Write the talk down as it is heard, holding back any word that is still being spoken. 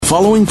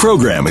following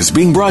program is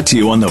being brought to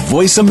you on the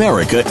Voice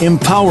America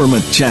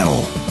Empowerment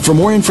Channel. For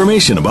more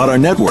information about our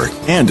network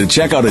and to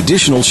check out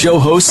additional show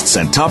hosts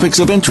and topics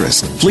of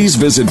interest, please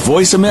visit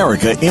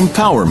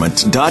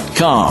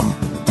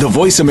voiceamericaempowerment.com. The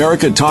Voice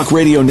America Talk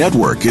Radio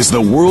Network is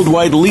the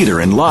worldwide leader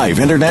in live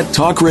Internet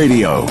talk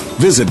radio.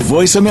 Visit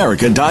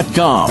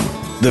voiceamerica.com.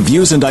 The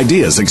views and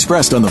ideas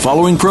expressed on the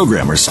following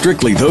program are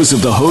strictly those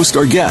of the host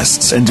or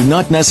guests and do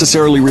not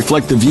necessarily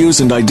reflect the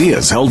views and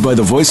ideas held by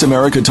the Voice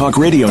America Talk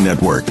Radio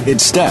Network,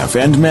 its staff,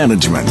 and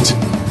management.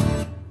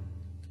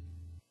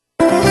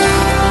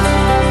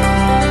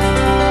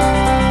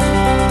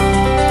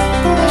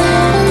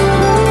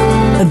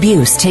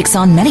 Abuse takes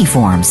on many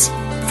forms,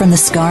 from the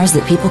scars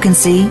that people can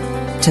see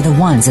to the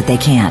ones that they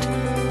can't.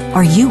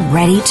 Are you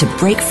ready to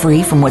break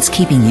free from what's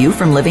keeping you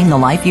from living the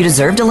life you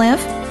deserve to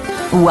live?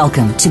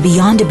 Welcome to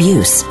Beyond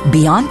Abuse,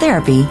 Beyond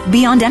Therapy,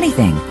 Beyond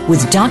Anything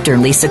with Dr.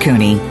 Lisa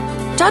Cooney.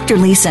 Dr.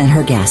 Lisa and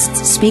her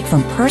guests speak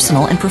from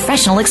personal and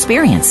professional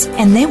experience,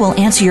 and they will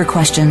answer your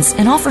questions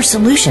and offer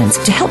solutions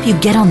to help you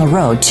get on the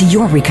road to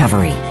your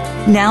recovery.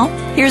 Now,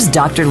 here's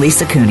Dr.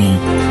 Lisa Cooney.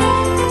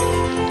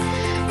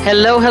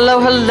 Hello, hello,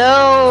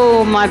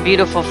 hello, my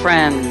beautiful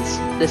friends.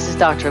 This is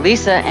Dr.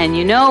 Lisa, and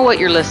you know what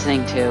you're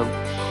listening to.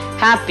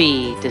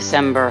 Happy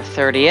December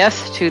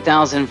 30th,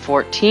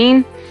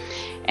 2014.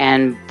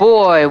 And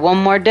boy, one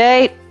more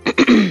day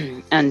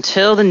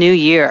until the new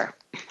year.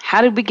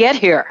 How did we get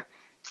here?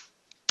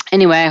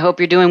 Anyway, I hope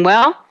you're doing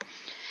well.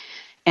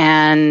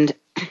 And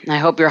I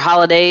hope your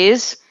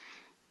holidays,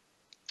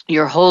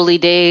 your holy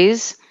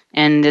days,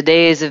 and the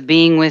days of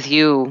being with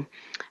you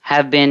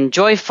have been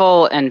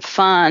joyful and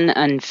fun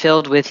and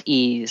filled with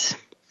ease.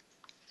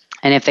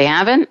 And if they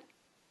haven't,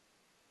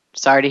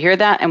 sorry to hear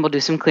that, and we'll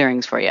do some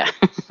clearings for you.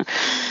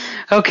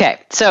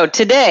 Okay, so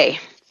today,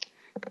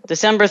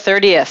 December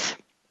 30th,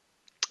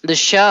 the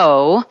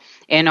show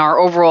in our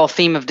overall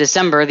theme of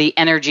December, the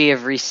energy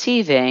of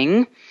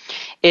receiving,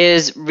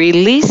 is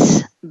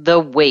release the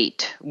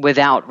weight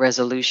without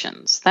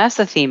resolutions. That's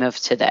the theme of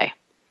today.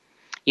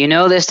 You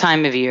know, this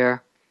time of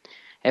year,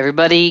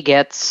 everybody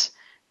gets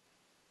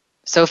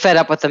so fed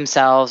up with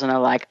themselves and they're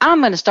like, I'm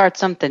going to start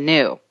something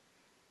new.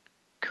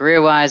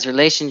 Career-wise,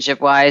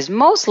 relationship-wise,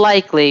 most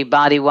likely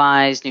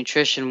body-wise,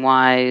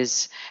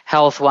 nutrition-wise,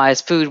 health-wise,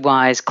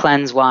 food-wise,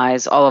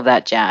 cleanse-wise, all of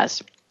that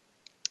jazz.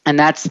 And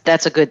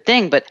that's a good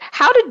thing. But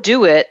how to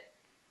do it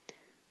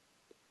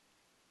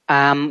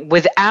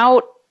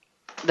without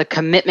the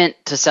commitment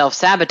to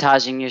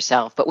self-sabotaging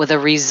yourself, but with a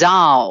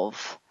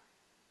resolve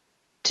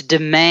to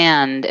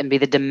demand and be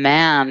the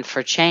demand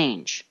for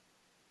change.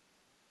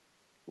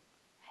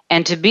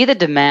 And to be the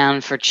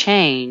demand for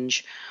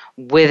change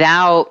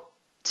without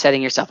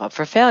setting yourself up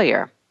for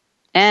failure,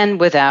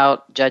 and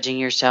without judging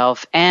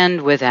yourself,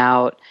 and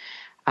without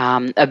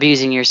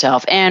abusing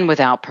yourself, and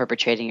without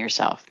perpetrating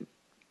yourself.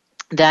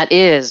 That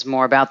is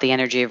more about the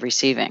energy of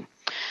receiving.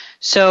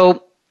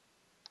 So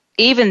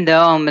even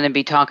though I'm going to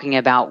be talking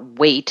about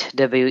weight,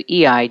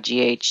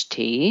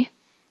 W-E-I-G-H-T,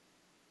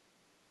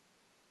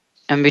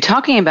 I'm going to be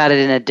talking about it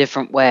in a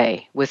different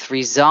way, with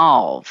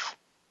resolve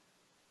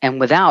and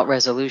without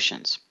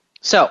resolutions.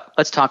 So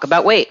let's talk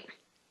about weight.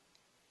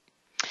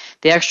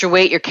 The extra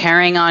weight you're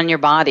carrying on your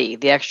body,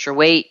 the extra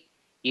weight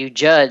you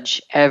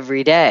judge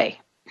every day.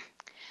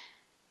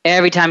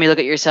 Every time you look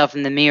at yourself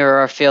in the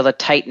mirror or feel the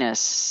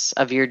tightness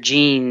of your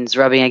jeans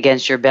rubbing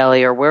against your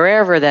belly or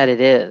wherever that it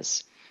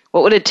is,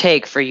 what would it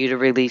take for you to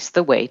release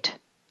the weight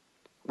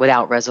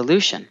without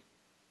resolution?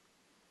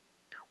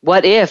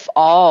 What if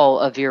all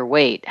of your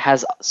weight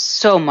has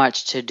so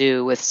much to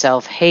do with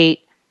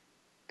self-hate,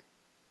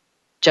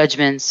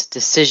 judgments,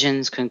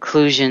 decisions,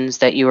 conclusions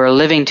that you are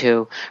living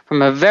to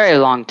from a very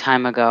long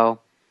time ago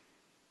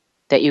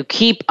that you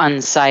keep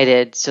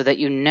unsighted so that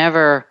you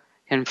never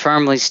can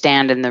firmly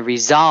stand in the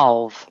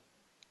resolve,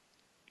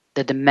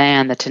 the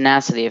demand, the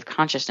tenacity of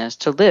consciousness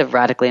to live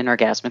radically and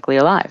orgasmically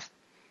alive.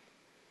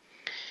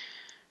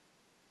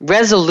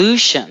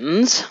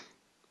 Resolutions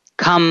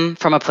come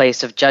from a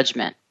place of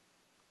judgment.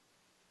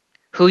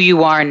 Who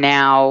you are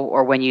now,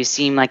 or when you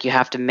seem like you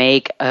have to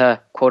make a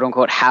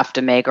quote-unquote have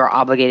to make or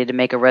obligated to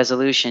make a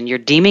resolution, you're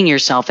deeming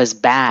yourself as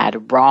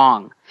bad,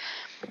 wrong,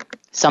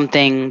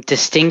 something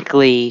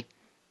distinctly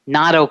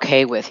not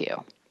okay with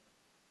you.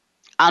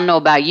 I don't know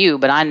about you,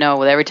 but I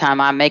know every time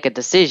I make a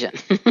decision,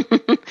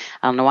 I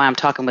don't know why I'm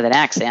talking with an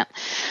accent,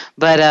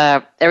 but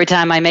every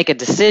time I make a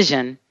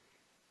decision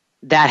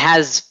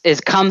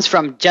that comes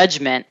from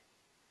judgment,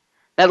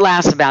 that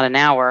lasts about an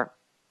hour,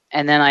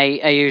 and then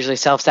I usually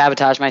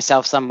self-sabotage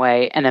myself some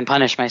way and then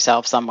punish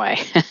myself some way.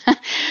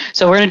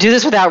 So we're going to do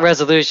this without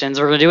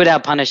resolutions. We're going to do it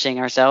without punishing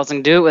ourselves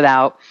and do it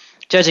without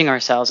judging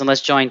ourselves, and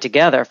let's join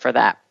together for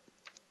that.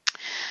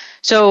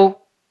 So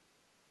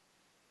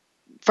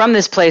from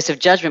this place of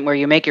judgment where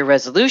you make your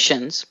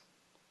resolutions,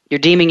 you're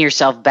deeming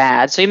yourself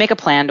bad, so you make a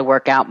plan to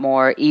work out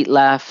more, eat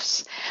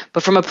less,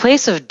 but from a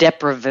place of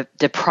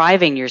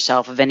depriving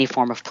yourself of any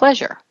form of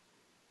pleasure.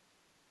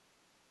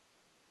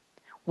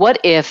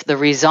 What if the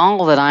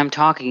resolve that I'm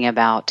talking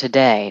about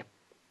today,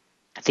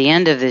 at the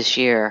end of this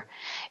year,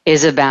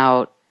 is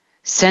about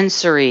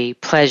sensory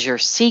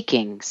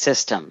pleasure-seeking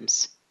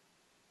systems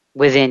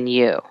within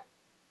you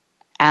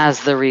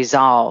as the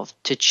resolve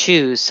to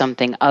choose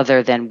something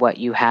other than what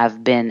you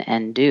have been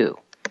and do.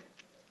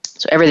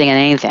 So everything and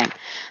anything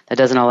that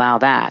doesn't allow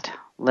that,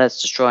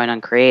 let's destroy and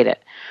uncreate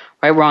it.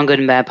 Right, wrong, good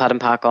and bad, pot and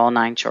pock, all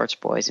 9 shorts,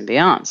 boys and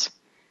beyonds.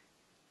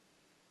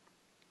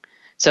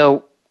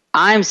 So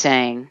I'm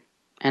saying,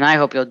 and I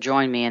hope you'll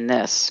join me in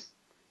this,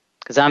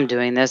 because I'm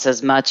doing this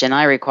as much and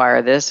I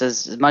require this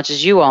as much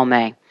as you all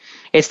may.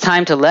 It's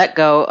time to let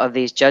go of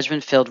these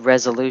judgment-filled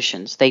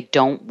resolutions. They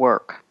don't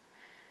work.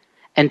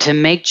 And to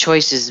make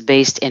choices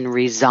based in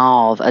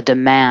resolve, a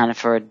demand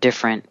for a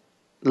different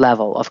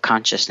level of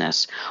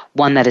consciousness,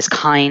 one that is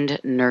kind,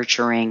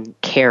 nurturing,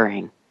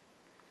 caring,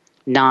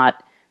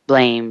 not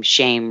blame,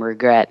 shame,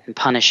 regret, and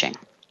punishing.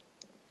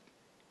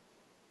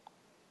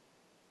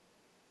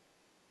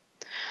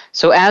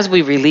 So as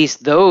we release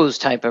those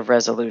type of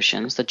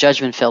resolutions, the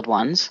judgment-filled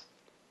ones,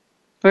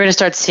 we're going to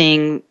start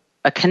seeing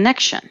a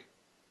connection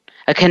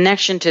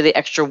to the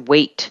extra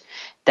weight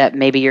that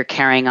maybe you're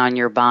carrying on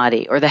your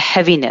body, or the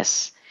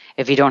heaviness,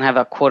 if you don't have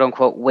a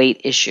quote-unquote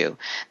weight issue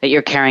that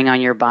you're carrying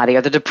on your body,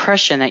 or the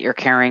depression that you're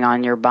carrying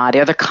on your body,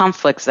 or the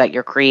conflicts that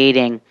you're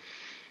creating,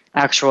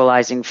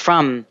 actualizing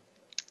from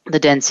the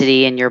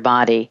density in your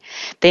body.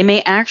 They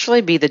may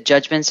actually be the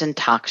judgments and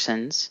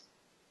toxins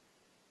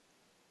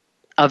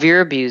of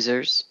your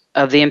abusers,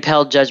 of the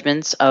impelled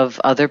judgments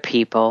of other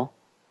people,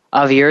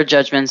 of your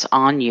judgments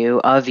on you,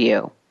 of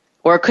you.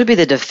 Or it could be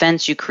the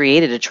defense you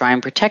created to try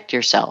and protect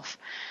yourself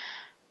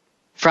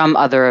from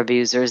other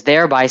abusers,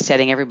 thereby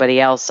setting everybody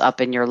else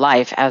up in your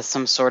life as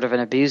some sort of an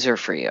abuser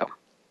for you.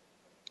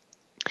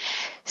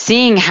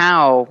 Seeing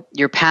how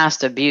your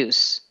past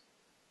abuse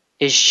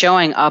is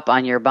showing up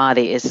on your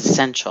body is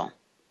essential.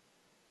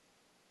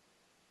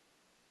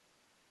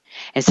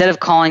 Instead of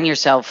calling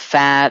yourself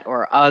fat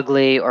or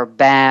ugly or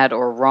bad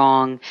or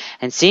wrong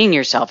and seeing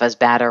yourself as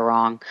bad or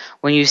wrong,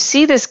 when you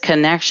see this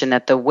connection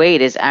that the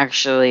weight is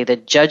actually the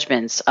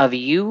judgments of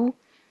you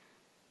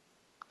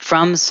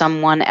from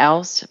someone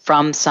else,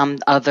 from some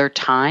other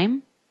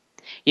time,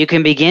 you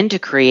can begin to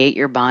create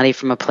your body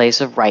from a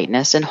place of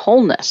rightness and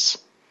wholeness.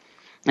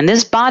 And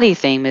this body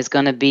theme is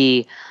going to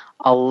be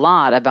a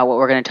lot about what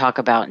we're going to talk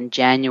about in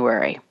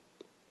January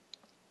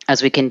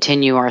as we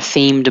continue our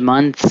themed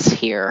months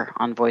here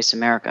on Voice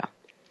America.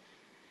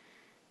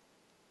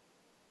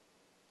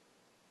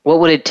 What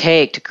would it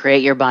take to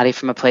create your body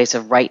from a place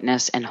of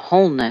rightness and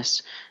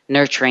wholeness,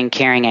 nurturing,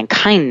 caring, and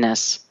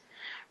kindness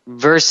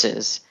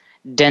versus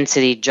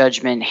density,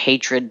 judgment,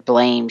 hatred,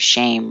 blame,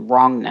 shame,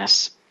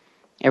 wrongness?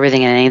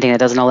 Everything and anything that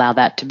doesn't allow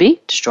that to be,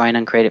 destroy and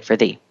uncreate it for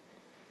thee.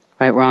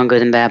 Right, wrong,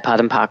 good and bad, pot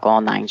and pock,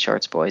 all 9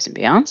 shorts, boys and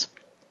beyonds.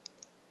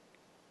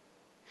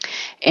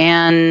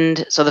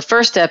 And so the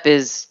first step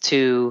is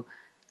to,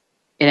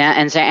 in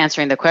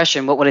answering the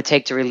question, what would it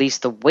take to release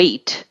the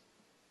weight?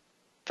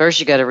 First,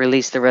 you got to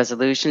release the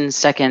resolution.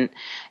 Second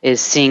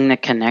is seeing the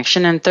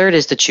connection. And third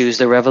is to choose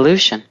the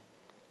revolution.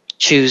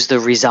 Choose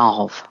the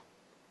resolve.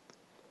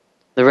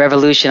 The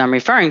revolution I'm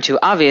referring to,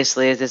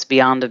 obviously, is this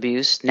beyond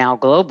abuse, now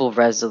global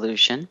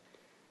resolution.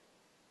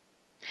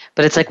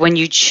 But it's like when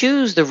you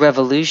choose the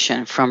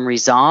revolution from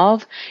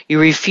resolve, you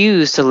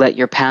refuse to let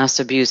your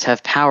past abuse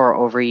have power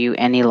over you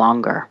any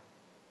longer.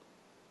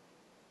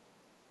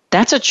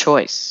 That's a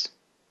choice.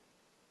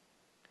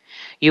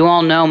 You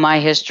all know my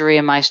history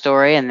and my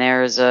story, and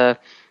there's a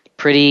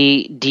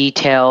pretty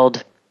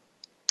detailed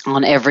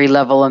on every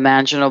level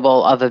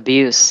imaginable of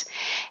abuse.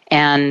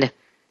 And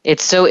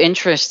it's so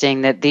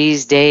interesting that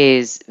these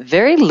days,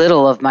 very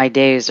little of my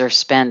days are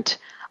spent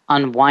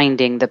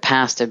unwinding the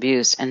past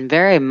abuse, and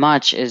very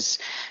much is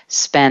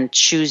spent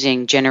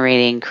choosing,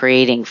 generating,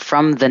 creating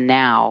from the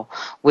now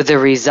with the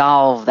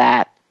resolve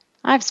that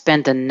I've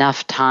spent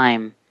enough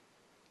time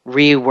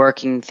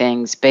reworking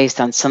things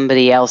based on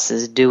somebody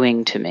else's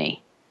doing to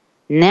me.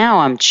 Now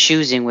I'm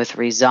choosing with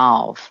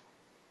resolve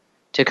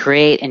to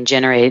create and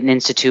generate and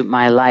institute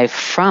my life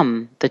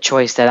from the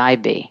choice that I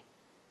be.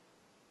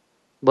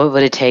 What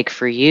would it take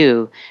for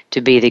you to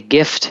be the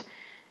gift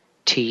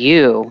to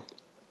you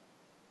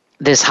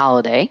this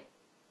holiday,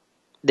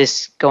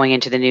 this going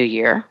into the new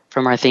year,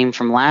 from our theme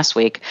from last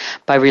week,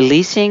 by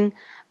releasing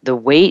the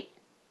weight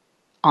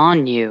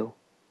on you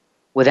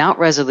without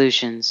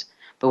resolutions,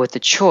 but with the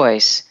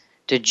choice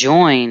to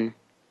join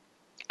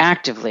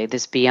actively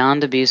this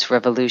beyond abuse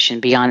revolution,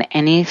 beyond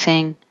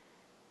anything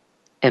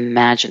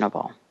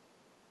imaginable.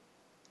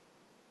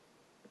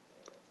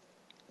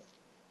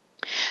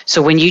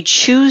 So when you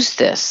choose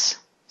this,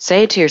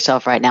 say it to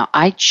yourself right now,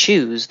 I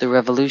choose the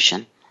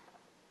revolution.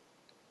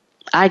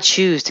 I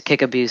choose to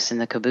kick abuse in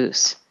the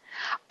caboose.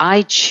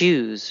 I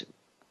choose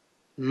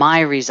my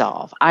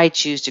resolve. I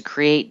choose to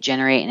create,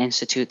 generate, and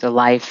institute the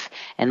life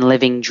and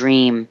living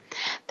dream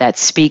that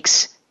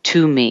speaks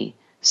to me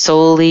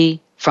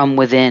solely from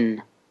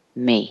within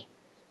me.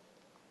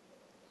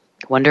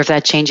 I wonder if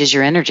that changes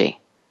your energy.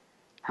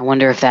 I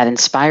wonder if that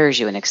inspires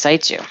you and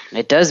excites you.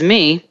 It does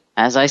me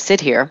as I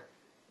sit here,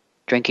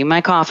 drinking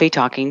my coffee,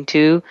 talking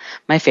to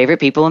my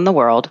favorite people in the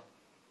world,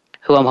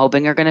 who I'm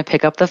hoping are going to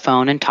pick up the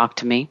phone and talk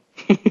to me.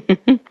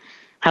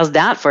 How's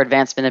that for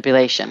advanced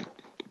manipulation?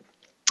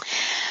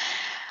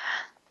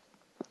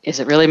 Is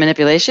it really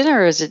manipulation,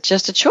 or is it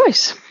just a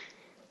choice?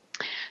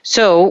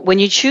 So when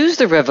you choose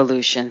the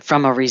revolution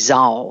from a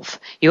resolve,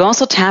 you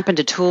also tap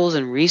into tools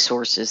and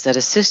resources that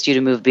assist you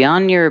to move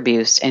beyond your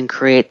abuse and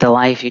create the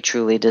life you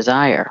truly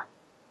desire.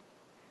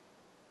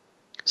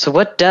 So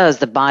what does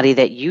the body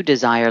that you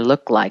desire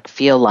look like,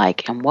 feel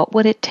like, and what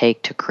would it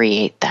take to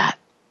create that?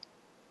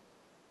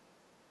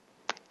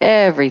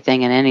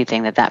 Everything and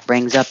anything that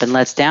brings up and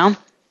lets down,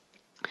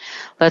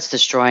 let's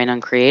destroy and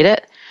uncreate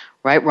it.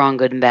 Right, wrong,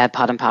 good and bad,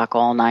 pot and pock,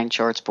 all 9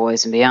 shorts,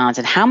 boys and beyonds.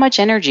 And how much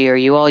energy are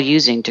you all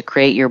using to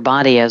create your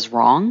body as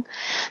wrong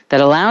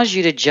that allows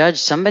you to judge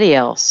somebody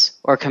else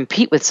or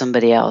compete with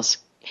somebody else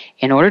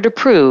in order to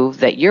prove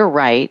that you're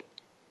right,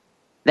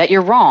 that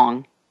you're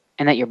wrong,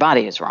 and that your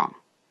body is wrong?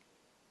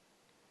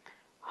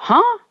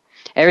 Huh?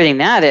 Everything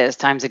that is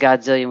times a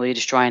godzillion will you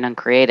destroy and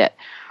uncreate it.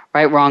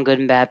 Right, wrong, good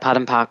and bad, pot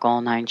and pock,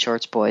 all 9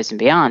 shorts, boys and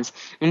beyonds.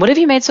 And what have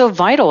you made so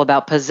vital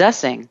about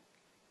possessing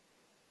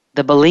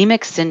the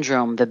bulimic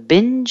syndrome, the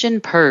binge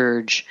and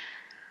purge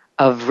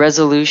of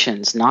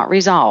resolutions, not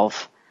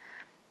resolve,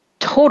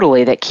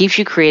 totally, that keeps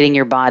you creating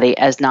your body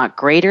as not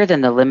greater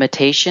than the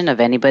limitation of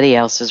anybody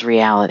else's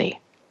reality?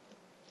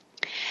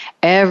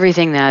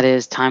 Everything that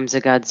is times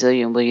a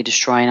godzillion will you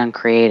destroy and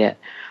uncreate it.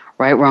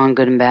 Right, wrong,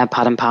 good and bad,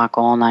 pot and pock,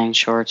 all 9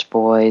 shorts,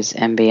 boys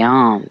and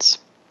beyonds.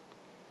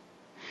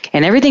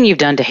 And everything you've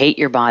done to hate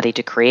your body,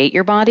 to create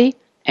your body,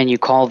 and you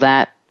call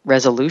that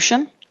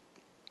resolution,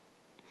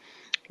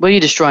 will you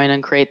destroy and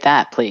uncreate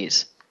that,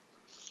 please?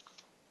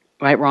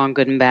 Right, wrong,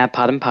 good and bad,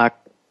 pot and pock,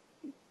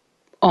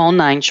 all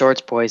 9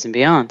 shorts, boys and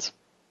beyonds.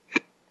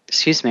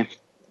 Excuse me.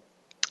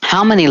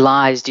 How many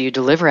lies do you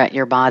deliver at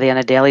your body on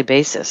a daily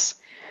basis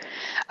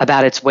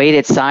about its weight,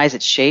 its size,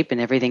 its shape, and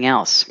everything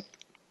else?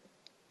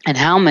 And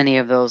how many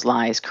of those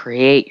lies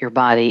create your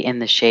body in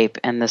the shape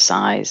and the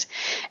size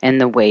and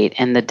the weight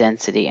and the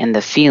density and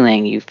the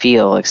feeling you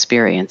feel,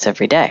 experience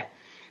every day?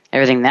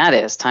 Everything that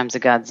is times a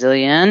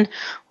godzillion,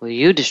 will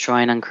you destroy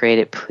and uncreate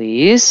it,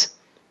 please?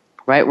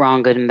 Right,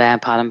 wrong, good and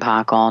bad, pot and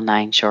pock, all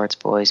 9 shorts,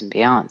 boys and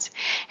beyonds.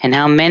 And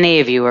how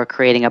many of you are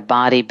creating a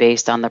body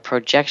based on the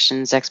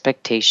projections,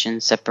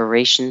 expectations,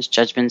 separations,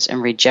 judgments,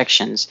 and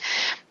rejections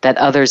that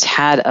others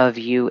had of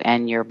you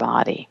and your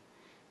body?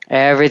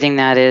 Everything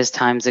that is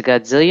times a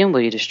godzillion, will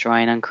you destroy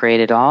and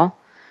uncreate it all?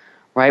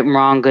 Right and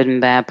wrong, good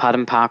and bad, pot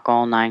and pock,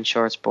 all 9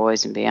 shorts,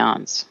 boys and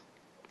beyonds.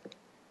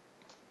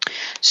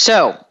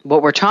 So,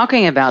 what we're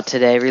talking about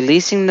today,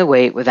 releasing the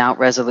weight without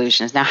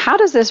resolutions. Now, how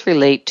does this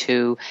relate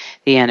to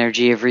the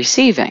energy of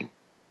receiving?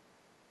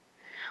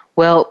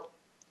 Well,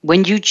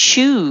 when you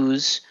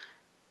choose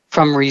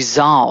from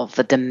resolve,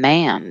 the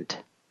demand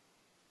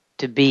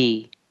to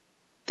be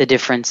the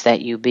difference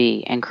that you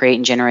be and create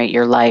and generate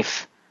your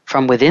life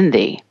from within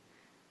thee,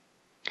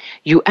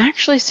 you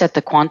actually set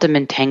the quantum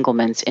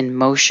entanglements in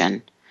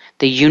motion,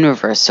 the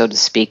universe, so to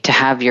speak, to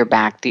have your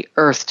back, the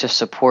earth to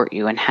support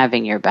you and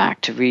having your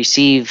back, to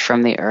receive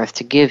from the earth,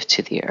 to give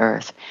to the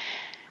earth.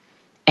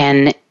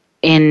 And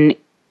in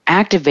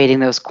activating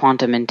those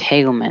quantum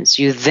entanglements,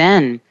 you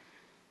then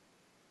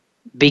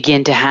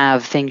begin to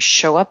have things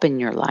show up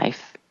in your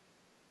life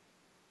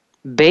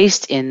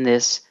based in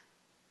this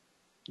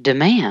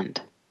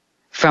demand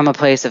from a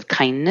place of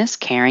kindness,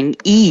 caring,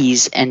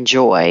 ease, and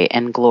joy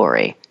and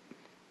glory.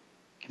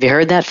 Have you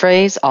heard that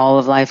phrase? All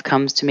of life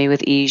comes to me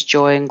with ease,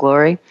 joy, and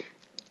glory.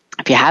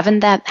 If you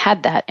haven't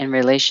had that in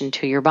relation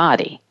to your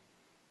body,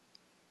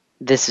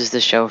 this is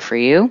the show for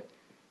you.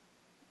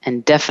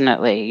 And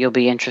definitely you'll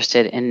be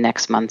interested in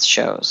next month's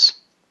shows.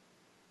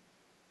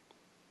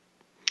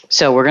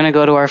 So we're going to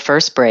go to our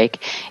first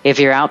break. If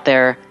you're out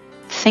there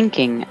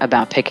thinking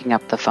about picking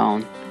up the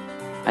phone,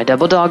 I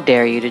double dog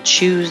dare you to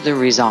choose the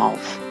resolve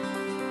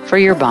for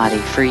your body,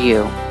 for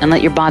you, and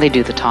let your body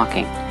do the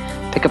talking.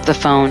 Pick up the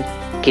phone.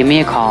 Give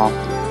me a call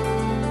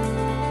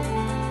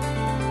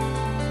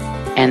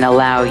and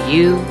allow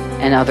you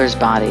and others'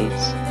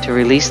 bodies to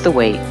release the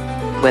weight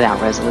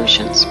without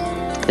resolutions.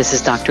 This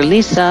is Dr.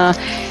 Lisa,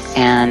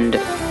 and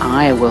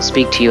I will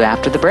speak to you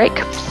after the break.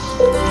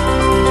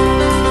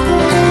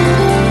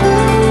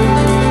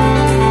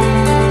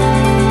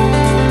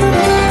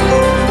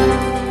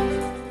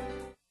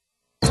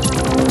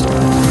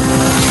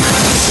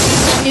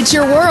 It's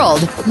your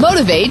world.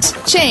 Motivate,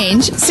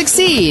 change,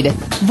 succeed.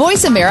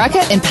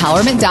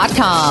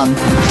 VoiceAmericaEmpowerment.com.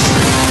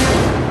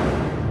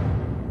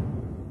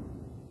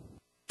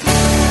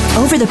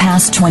 Over the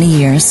past 20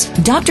 years,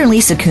 Dr.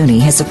 Lisa Cooney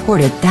has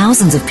supported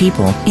thousands of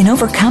people in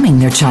overcoming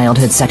their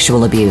childhood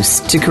sexual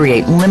abuse to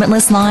create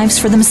limitless lives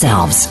for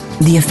themselves.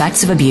 The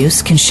effects of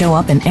abuse can show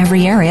up in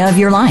every area of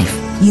your life.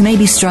 You may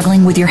be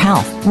struggling with your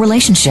health,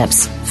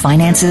 relationships,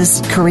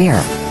 finances, career.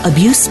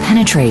 Abuse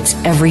penetrates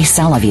every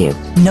cell of you.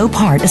 No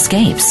part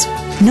escapes.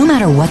 No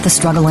matter what the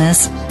struggle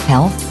is,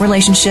 health,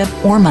 relationship,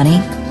 or money,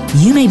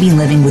 you may be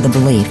living with a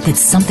belief that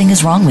something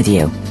is wrong with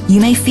you.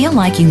 You may feel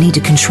like you need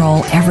to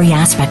control every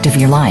aspect of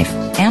your life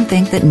and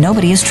think that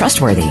nobody is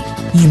trustworthy.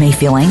 You may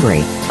feel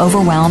angry,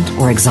 overwhelmed,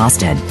 or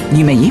exhausted.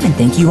 You may even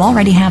think you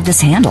already have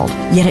this handled,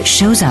 yet it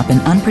shows up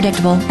in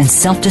unpredictable and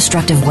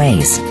self-destructive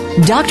ways.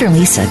 Dr.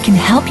 Lisa can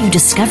help you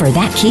discover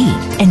that key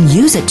and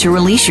use it to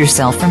release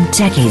yourself from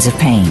decades of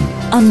pain.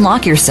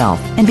 Unlock yourself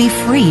and be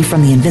free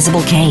from the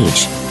invisible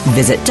cage.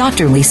 Visit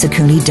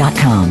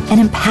drlisacooney.com and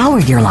empower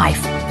your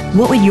life.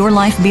 What would your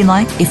life be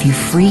like if you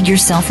freed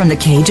yourself from the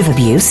cage of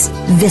abuse?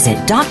 Visit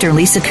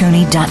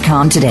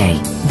drlisacooney.com today.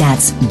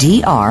 That's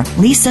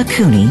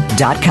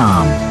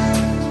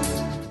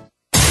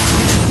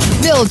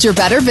drlisacooney.com. Build your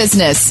better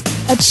business.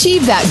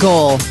 Achieve that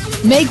goal.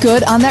 Make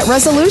good on that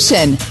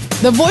resolution.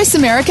 The Voice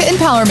America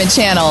Empowerment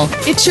Channel.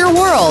 It's your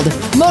world.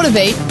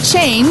 Motivate,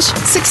 change,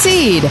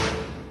 succeed.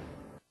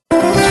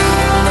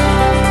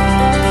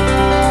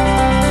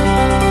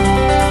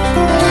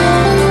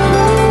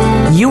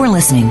 You are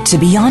listening to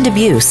Beyond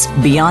Abuse,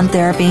 Beyond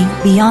Therapy,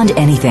 Beyond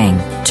Anything.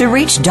 To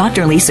reach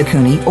Dr. Lisa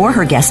Cooney or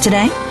her guest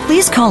today,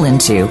 please call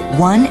into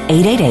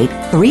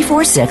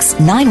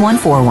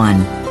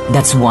 1-888-346-9141.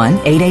 That's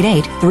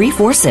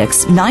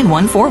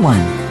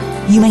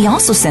 1-888-346-9141. You may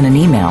also send an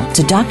email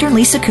to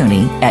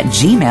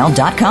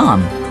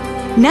drlisacooney@gmail.com.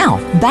 Now,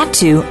 back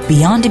to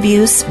Beyond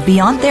Abuse,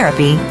 Beyond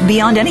Therapy,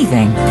 Beyond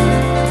Anything.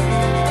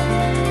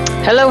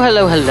 Hello,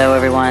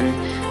 everyone.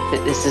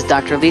 This is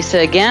Dr. Lisa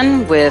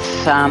again with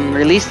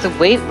Release the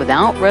Weight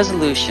Without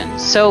Resolution.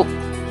 So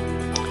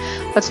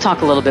let's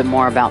talk a little bit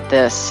more about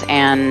this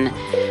and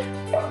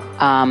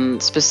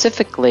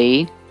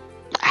specifically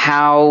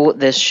how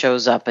this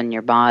shows up in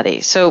your body.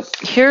 So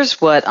here's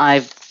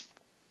a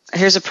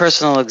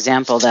personal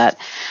example that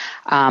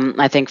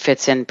I think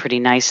fits in pretty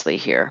nicely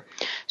here.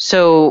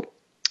 So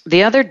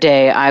the other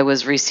day I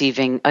was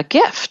receiving a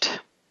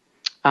gift,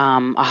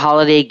 a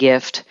holiday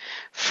gift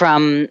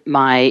from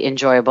my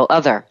enjoyable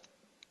other.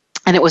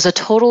 And it was a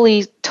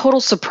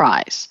total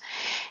surprise.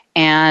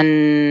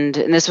 And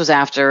this was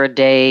after a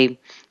day,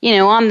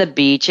 on the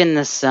beach, in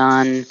the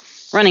sun,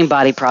 running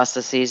body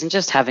processes and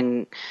just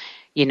having,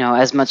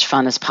 as much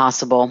fun as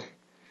possible,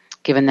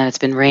 given that it's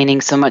been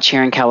raining so much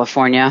here in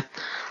California.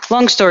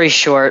 Long story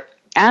short,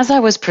 as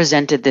I was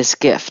presented this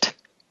gift,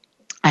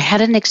 I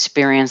had an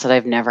experience that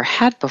I've never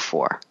had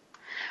before,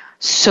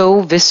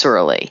 so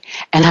viscerally.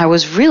 And I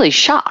was really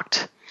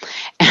shocked.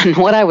 And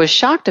what I was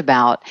shocked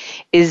about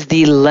is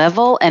the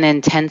level and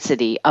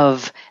intensity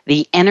of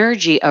the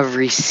energy of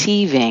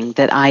receiving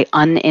that I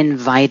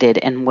uninvited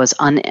and was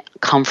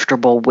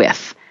uncomfortable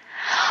with.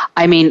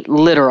 I mean,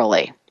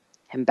 literally,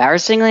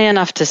 embarrassingly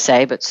enough to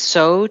say, but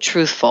so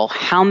truthful.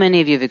 How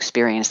many of you have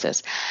experienced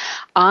this?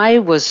 I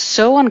was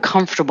so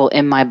uncomfortable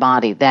in my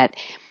body that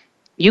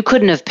you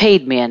couldn't have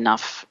paid me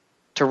enough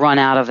to run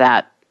out of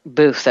that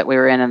booth that we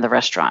were in the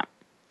restaurant.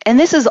 And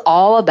this is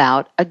all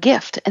about a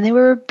gift. And they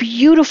were a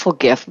beautiful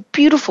gift,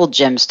 beautiful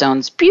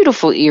gemstones,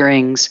 beautiful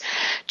earrings,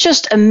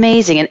 just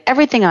amazing. And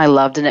everything I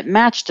loved. And it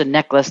matched a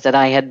necklace that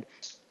I had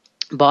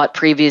bought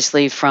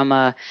previously from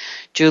a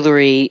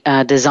jewelry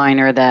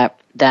designer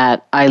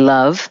that I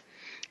love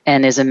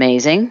and is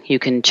amazing. You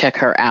can check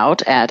her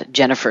out at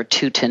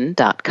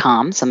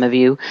jennifertooten.com. Some of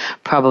you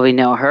probably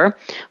know her,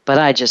 but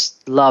I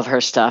just love her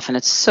stuff, and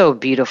it's so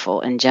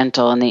beautiful and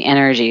gentle, and the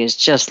energy is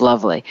just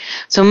lovely.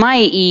 So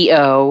my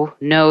EO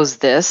knows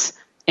this,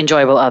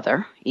 enjoyable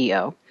other,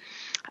 EO,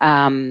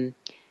 and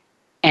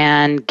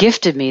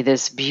gifted me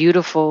this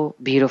beautiful,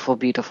 beautiful,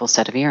 beautiful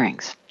set of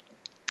earrings.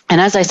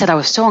 And as I said, I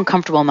was so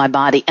uncomfortable in my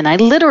body, and I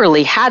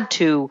literally had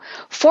to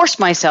force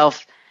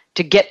myself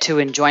to get to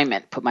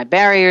enjoyment, put my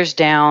barriers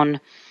down,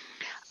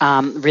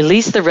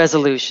 release the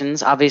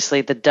resolutions,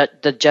 obviously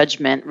the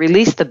judgment,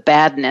 release the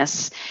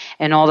badness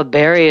and all the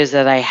barriers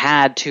that I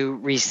had to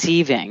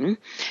receiving,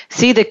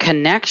 see the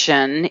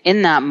connection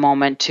in that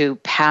moment to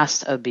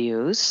past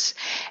abuse,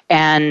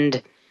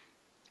 and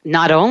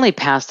not only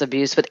past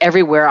abuse, but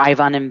everywhere I've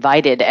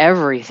uninvited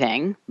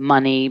everything,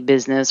 money,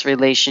 business,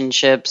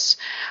 relationships,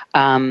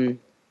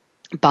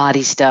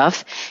 body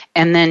stuff,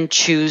 and then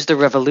choose the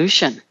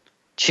revolution.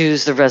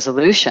 Choose the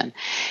resolution.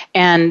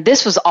 And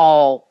this was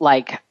all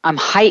like, I'm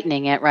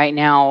heightening it right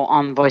now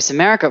on Voice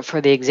America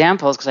for the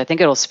examples because I think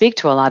it'll speak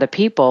to a lot of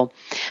people.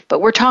 But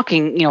we're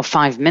talking,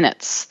 5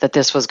 minutes that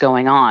this was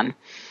going on.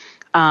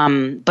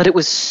 But it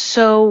was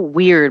so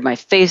weird. My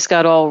face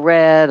got all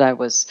red. I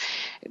was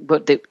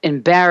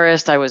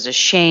embarrassed. I was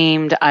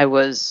ashamed. I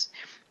was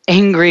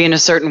angry in a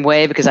certain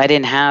way because I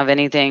didn't have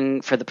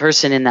anything for the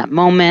person in that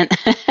moment.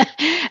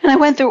 And I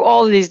went through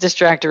all of these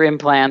distractor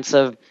implants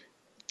of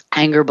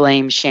anger,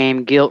 blame,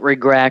 shame, guilt,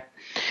 regret,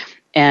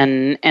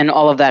 and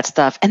all of that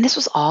stuff. And this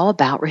was all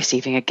about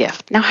receiving a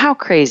gift. Now, how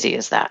crazy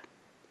is that?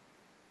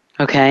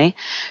 Okay?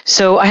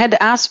 So I had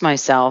to ask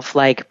myself,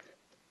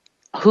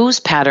 whose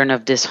pattern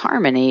of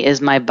disharmony is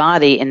my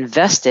body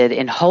invested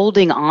in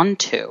holding on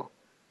to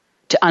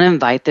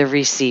uninvite the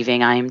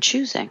receiving I am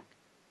choosing?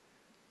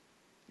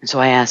 And so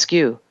I ask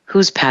you,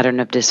 whose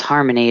pattern of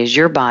disharmony is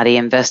your body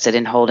invested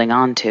in holding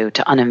on to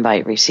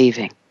uninvite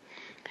receiving?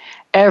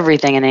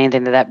 Everything and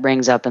anything that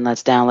brings up and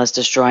lets down, let's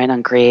destroy and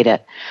uncreate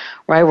it.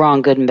 Right,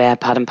 wrong, good and bad,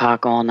 pot and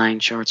pock, all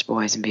 9 shorts,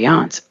 boys and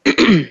beyonds.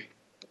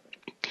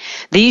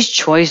 These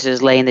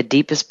choices lay in the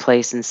deepest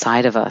place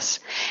inside of us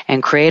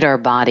and create our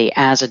body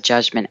as a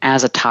judgment,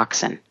 as a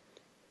toxin.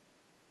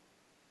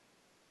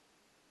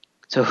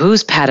 So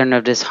whose pattern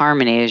of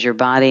disharmony is your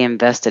body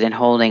invested in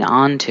holding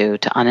on to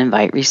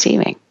uninvite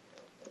receiving?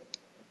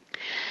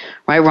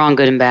 Right, wrong,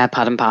 good and bad,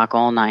 pot and pock,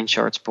 all 9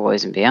 shorts,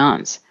 boys and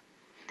beyonds.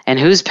 And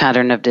whose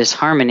pattern of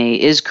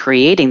disharmony is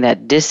creating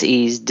that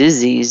dis-ease,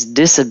 disease,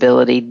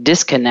 disability,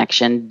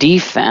 disconnection,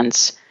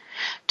 defense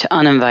to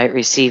uninvite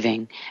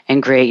receiving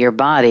and create your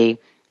body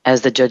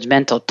as the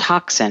judgmental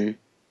toxin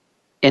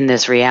in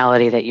this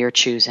reality that you're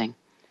choosing.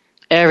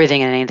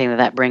 Everything and anything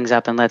that brings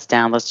up and lets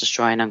down, let's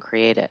destroy and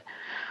uncreate it.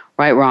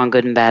 Right, wrong,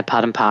 good and bad,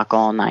 pot and pock,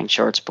 all 9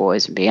 shorts,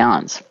 boys and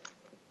beyonds.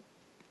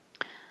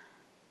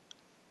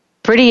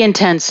 Pretty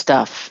intense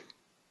stuff.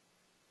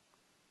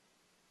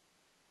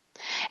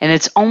 And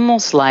it's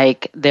almost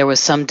like there was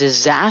some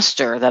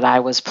disaster that I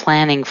was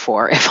planning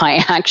for if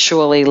I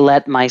actually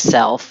let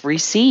myself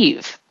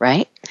receive,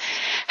 right?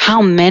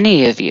 How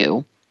many of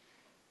you,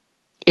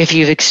 if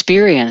you've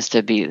experienced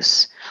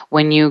abuse,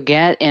 when you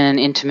get in an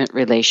intimate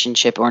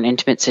relationship or an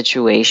intimate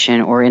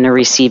situation or in a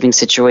receiving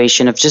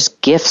situation of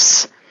just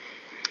gifts,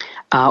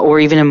 or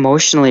even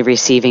emotionally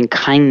receiving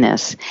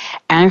kindness,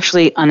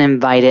 actually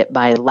uninvite it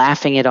by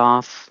laughing it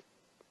off,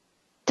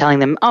 telling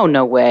them, oh,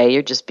 no way,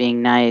 you're just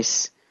being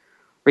nice,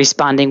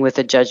 responding with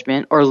a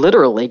judgment, or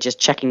literally just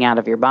checking out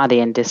of your body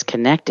and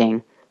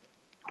disconnecting,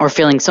 or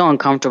feeling so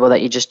uncomfortable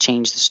that you just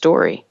change the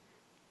story.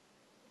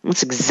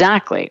 That's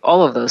exactly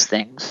all of those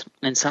things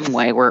in some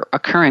way were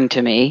occurring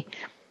to me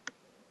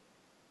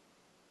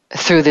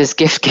through this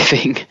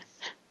gift-giving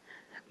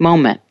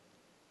moment.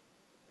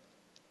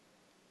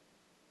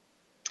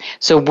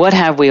 So what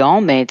have we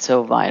all made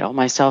so vital,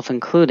 myself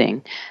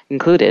included,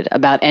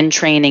 about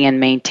entraining and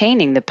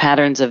maintaining the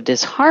patterns of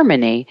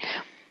disharmony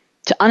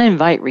to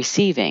uninvite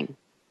receiving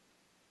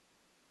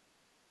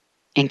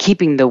and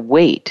keeping the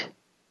weight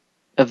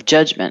of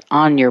judgment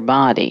on your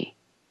body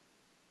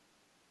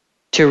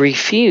to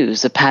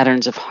refuse the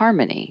patterns of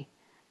harmony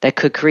that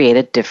could create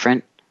a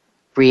different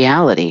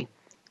reality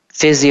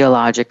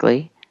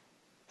physiologically,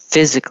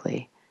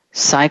 physically,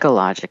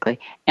 psychologically,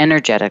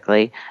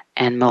 energetically,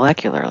 and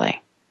molecularly.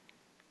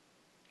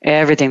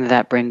 Everything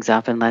that brings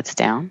up and lets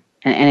down,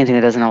 and anything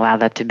that doesn't allow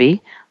that to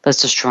be,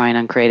 let's destroy and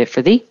uncreate it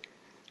for thee.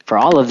 For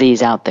all of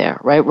these out there,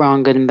 right,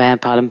 wrong, good and bad,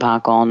 pot and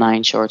pock, all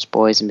 9 shorts,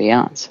 boys and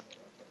beyonds.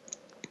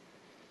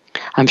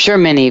 I'm sure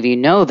many of you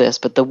know this,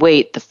 but the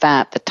weight, the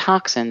fat, the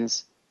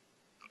toxins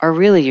are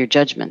really your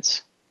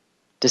judgments,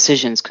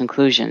 decisions,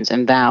 conclusions,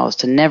 and vows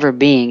to never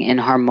being in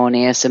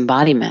harmonious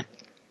embodiment.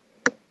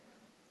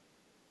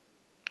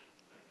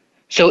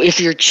 So if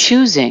you're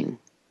choosing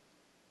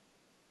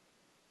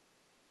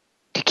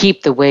to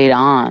keep the weight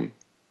on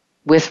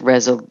with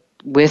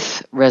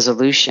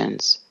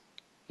resolutions,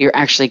 you're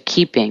actually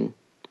keeping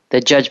the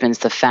judgments,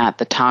 the fat,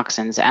 the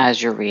toxins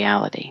as your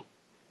reality.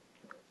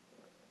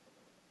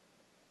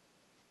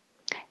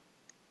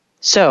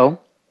 So,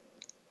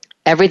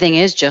 everything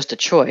is just a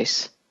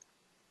choice.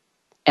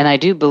 And I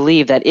do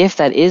believe that if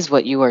that is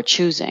what you are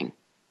choosing,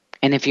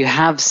 and if you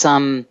have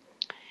some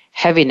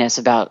heaviness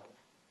about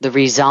the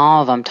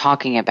resolve I'm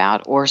talking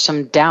about, or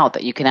some doubt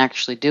that you can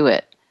actually do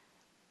it,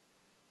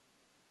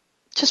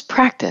 just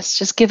practice.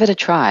 Just give it a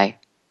try.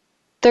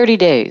 30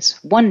 days,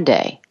 1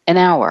 day, an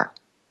hour,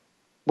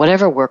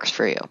 whatever works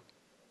for you.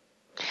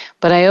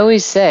 But I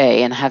always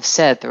say, and have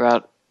said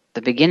throughout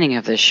the beginning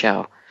of this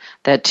show,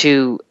 that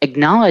to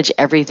acknowledge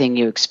everything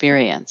you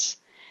experience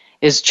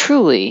is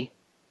truly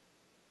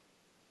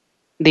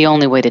the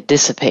only way to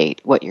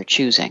dissipate what you're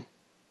choosing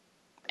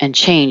and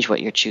change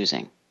what you're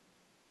choosing.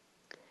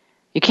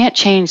 You can't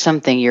change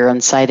something you're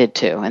unsighted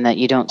to and that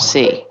you don't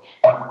see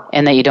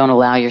and that you don't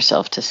allow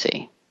yourself to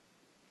see.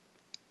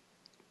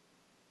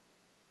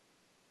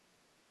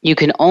 You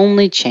can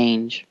only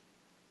change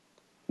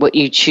what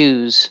you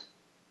choose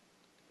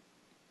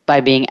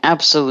by being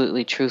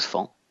absolutely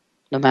truthful,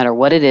 no matter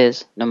what it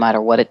is, no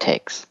matter what it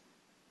takes.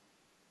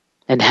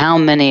 And how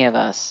many of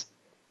us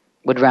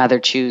would rather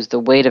choose the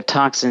weight of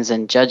toxins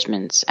and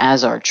judgments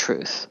as our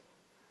truth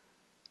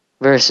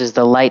versus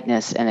the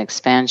lightness and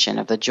expansion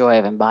of the joy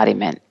of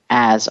embodiment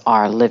as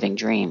our living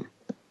dream?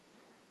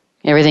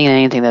 Everything and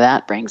anything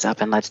that brings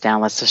up and lets down,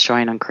 let's destroy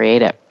and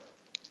uncreate it.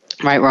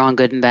 Right, wrong,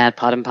 good and bad,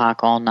 pot and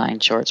pock, all 9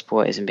 shorts,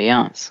 boys and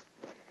beyonds.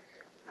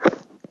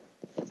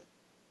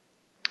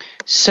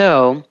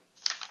 So,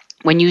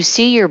 when you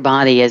see your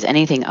body as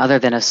anything other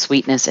than a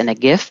sweetness and a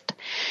gift,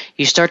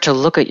 you start to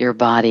look at your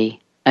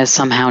body as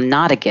somehow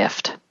not a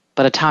gift,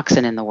 but a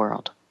toxin in the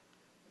world.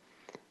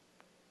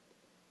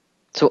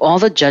 So all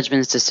the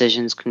judgments,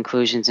 decisions,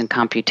 conclusions, and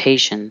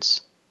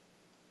computations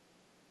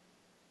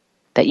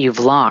that you've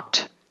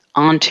locked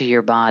onto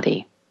your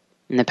body,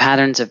 and the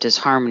patterns of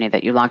disharmony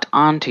that you locked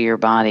onto your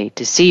body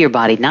to see your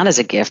body not as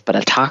a gift, but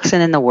a toxin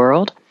in the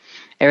world,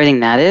 everything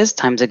that is,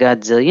 times a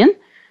godzillion,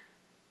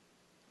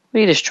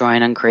 we destroy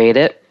and uncreate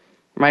it.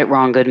 Right,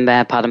 wrong, good and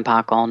bad, pot and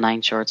pock, all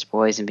 9 shorts,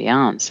 boys and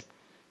beyonds.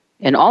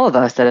 And all of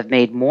us that have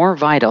made more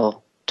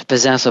vital to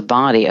possess a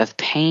body of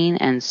pain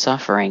and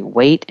suffering,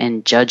 weight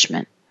and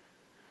judgment.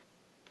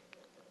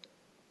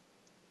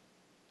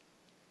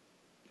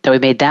 That we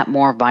made that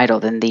more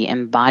vital than the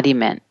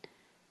embodiment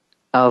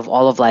of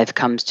all of life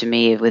comes to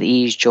me with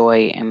ease,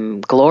 joy,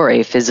 and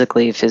glory,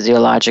 physically,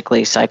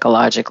 physiologically,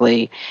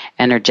 psychologically,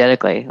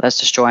 energetically. Let's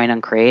destroy and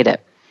uncreate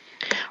it.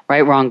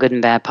 Right, wrong, good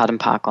and bad, pot and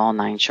pock, all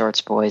nine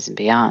shorts, boys and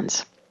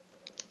beyonds.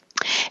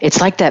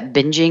 It's like that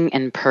binging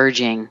and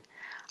purging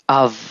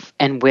of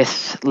and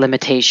with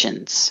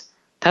limitations.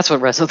 That's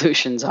what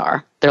resolutions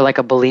are. They're like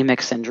a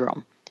bulimic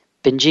syndrome.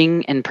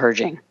 Binging and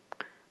purging.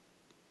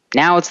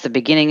 Now it's the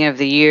beginning of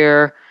the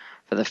year.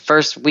 For the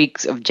first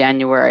weeks of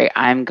January,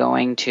 I'm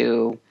going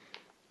to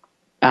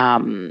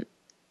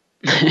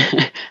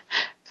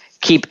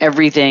keep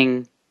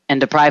everything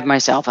and deprive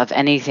myself of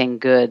anything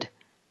good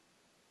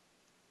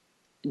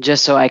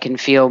just so I can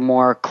feel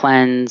more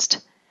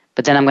cleansed.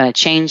 But then I'm going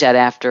to change that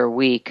after a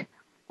week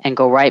and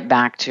go right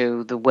back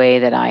to the way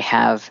that I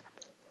have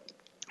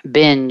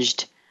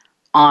binged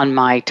on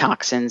my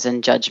toxins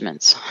and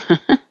judgments.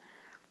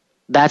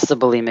 That's the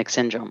bulimic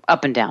syndrome.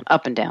 Up and down,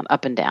 up and down,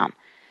 up and down.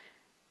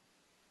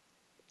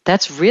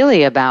 That's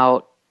really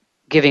about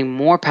giving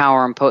more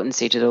power and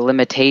potency to the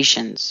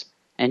limitations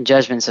and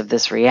judgments of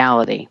this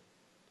reality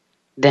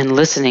than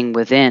listening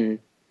within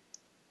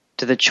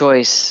to the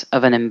choice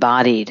of an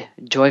embodied,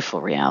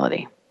 joyful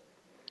reality.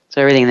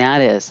 So everything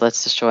that is,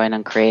 let's destroy and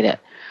uncreate it.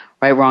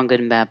 Right, wrong, good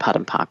and bad, pot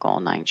and pock,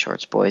 all nine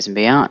shorts, boys and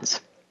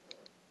beyonds.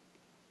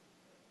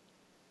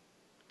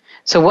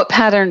 So what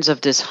patterns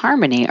of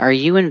disharmony are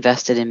you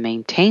invested in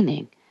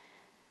maintaining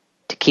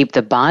to keep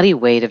the body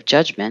weight of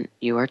judgment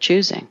you are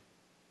choosing?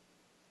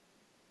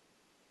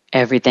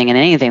 Everything and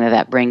anything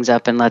that brings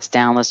up and lets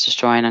down, let's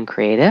destroy and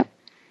uncreate it.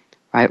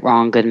 Right,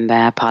 wrong, good and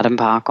bad, pot and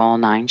pock, all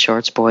nine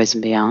shorts, boys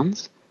and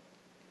beyonds.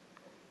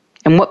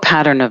 And what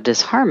pattern of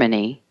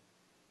disharmony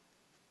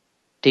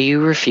do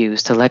you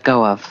refuse to let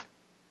go of?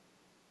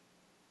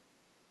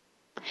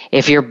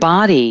 If your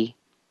body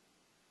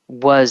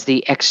was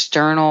the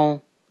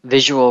external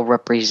visual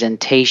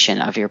representation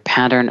of your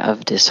pattern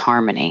of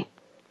disharmony,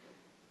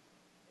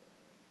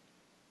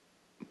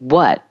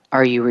 what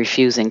are you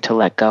refusing to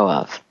let go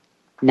of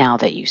now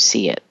that you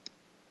see it?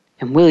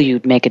 And will you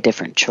make a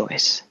different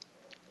choice?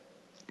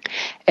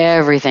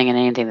 Everything and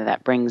anything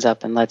that brings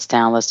up and lets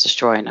down, let's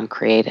destroy and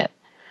uncreate it.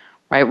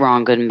 Right,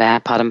 wrong, good and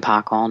bad, pot and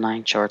pock, all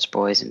nine shorts,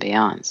 boys and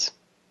beyonds.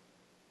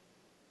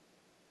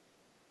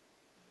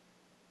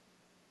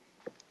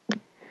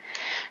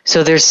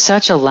 So there's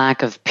such a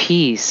lack of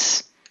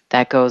peace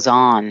that goes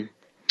on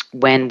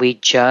when we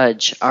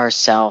judge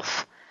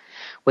ourselves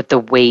with the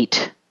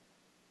weight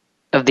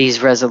of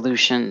these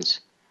resolutions,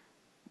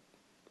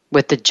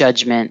 with the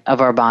judgment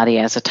of our body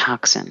as a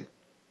toxin.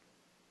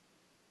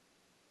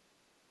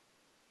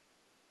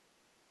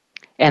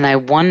 And I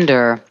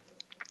wonder,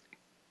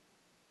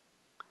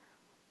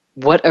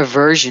 what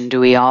aversion do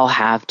we all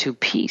have to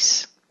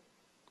peace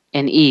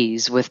and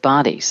ease with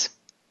bodies?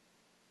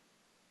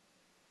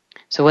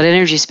 So what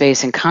energy,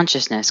 space, and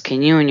consciousness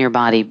can you and your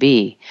body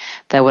be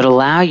that would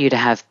allow you to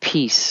have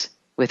peace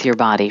with your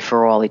body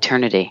for all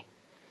eternity?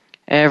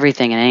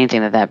 Everything and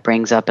anything that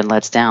brings up and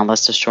lets down,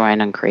 let's destroy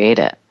and uncreate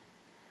it.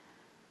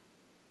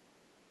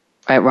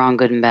 Right, wrong,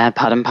 good and bad,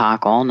 pot and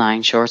pock, all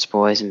nine shorts,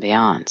 boys and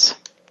beyonds.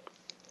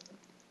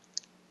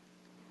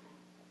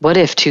 What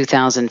if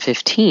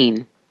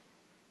 2015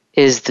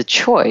 is the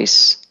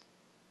choice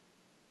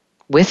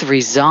with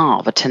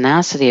resolve, a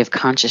tenacity of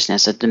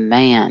consciousness, a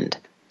demand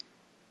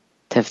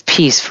to have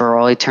peace for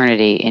all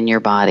eternity in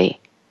your body?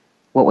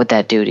 What would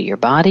that do to your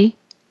body,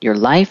 your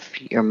life,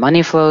 your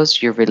money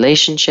flows, your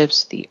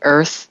relationships, the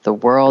earth, the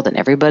world, and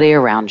everybody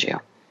around you?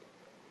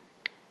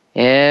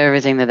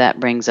 Everything that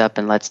brings up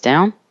and lets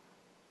down,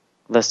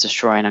 let's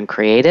destroy and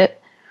uncreate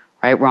it.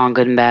 Right, wrong,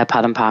 good and bad,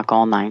 pot and pock,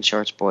 all nine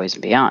shorts, boys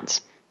and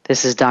beyonds.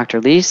 This is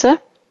Dr.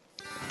 Lisa,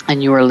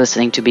 and you are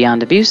listening to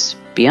Beyond Abuse,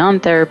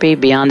 Beyond Therapy,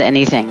 Beyond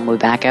Anything. We'll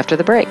be back after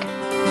the break.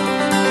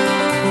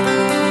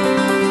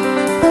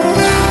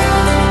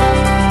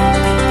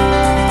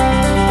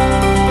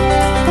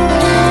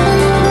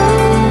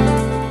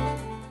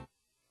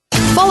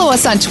 Follow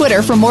us on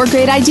Twitter for more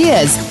great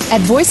ideas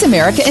at Voice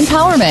America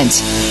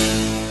Empowerment.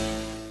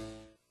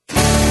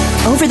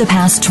 Over the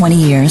past 20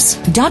 years,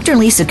 Dr.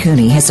 Lisa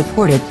Cooney has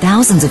supported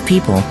thousands of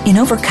people in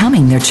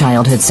overcoming their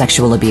childhood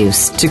sexual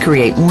abuse to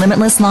create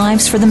limitless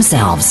lives for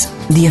themselves.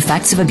 The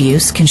effects of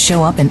abuse can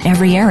show up in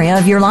every area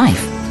of your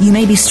life. You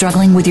may be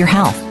struggling with your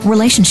health,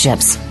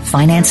 relationships,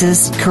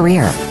 finances,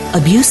 career.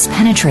 Abuse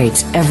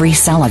penetrates every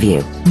cell of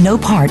you. No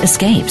part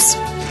escapes.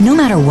 No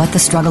matter what the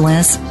struggle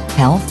is,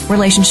 health,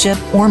 relationship,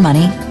 or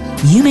money,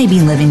 you may be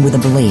living with a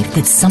belief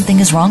that something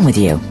is wrong with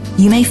you.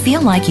 You may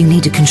feel like you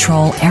need to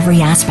control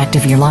every aspect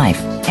of your life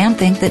and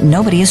think that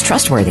nobody is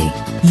trustworthy.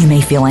 You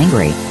may feel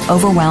angry,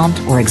 overwhelmed,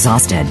 or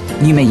exhausted.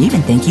 You may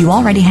even think you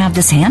already have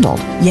this handled,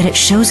 yet it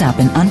shows up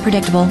in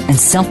unpredictable and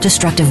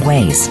self-destructive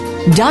ways.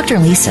 Dr.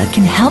 Lisa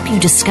can help you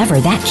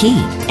discover that key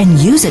and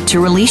use it to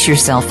release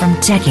yourself from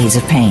decades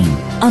of pain.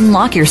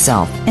 Unlock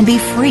yourself and be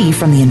free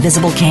from the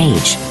invisible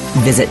cage.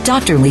 Visit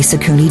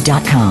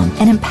drlisacooney.com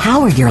and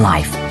empower your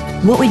life.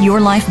 What would your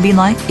life be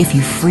like if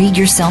you freed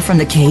yourself from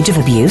the cage of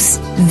abuse?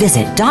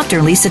 Visit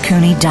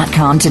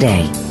drlisacooney.com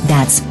today.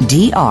 That's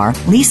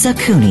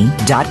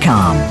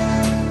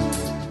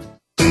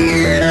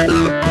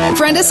drlisacooney.com.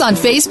 Friend us on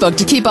Facebook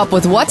to keep up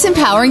with what's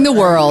empowering the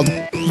world.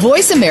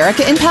 Voice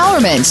America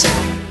Empowerment.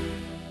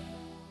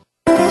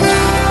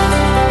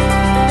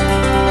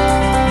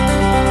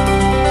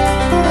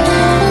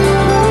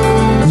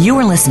 You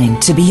are listening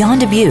to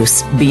Beyond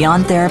Abuse,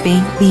 Beyond Therapy,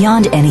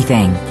 Beyond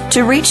Anything.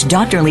 To reach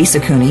Dr.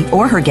 Lisa Cooney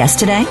or her guest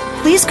today,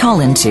 please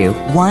call into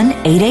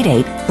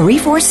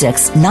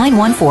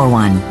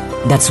 1-888-346-9141.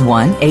 That's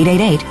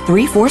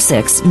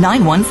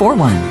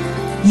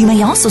 1-888-346-9141. You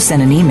may also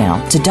send an email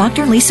to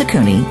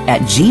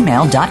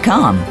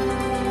drlisacooney@gmail.com.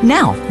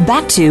 Now,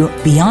 back to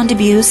Beyond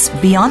Abuse,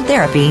 Beyond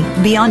Therapy,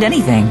 Beyond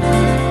Anything.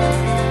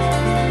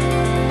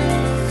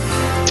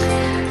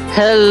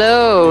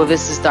 Hello,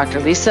 this is Dr.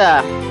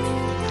 Lisa,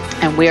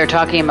 and we are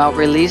talking about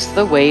release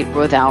the weight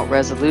without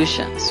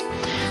resolutions.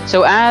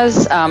 So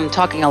as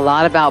talking a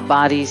lot about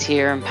bodies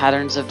here and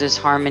patterns of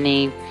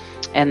disharmony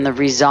and the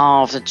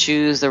resolve to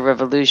choose the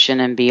revolution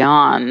and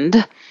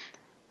beyond,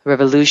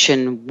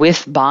 revolution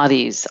with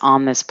bodies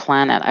on this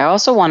planet, I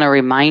also want to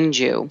remind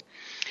you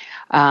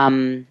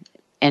or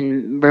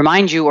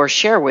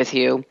share with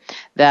you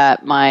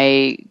that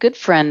my good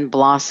friend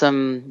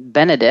Blossom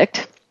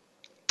Benedict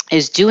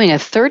is doing a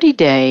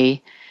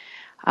 30-day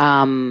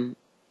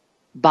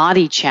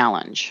body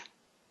challenge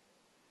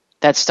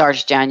that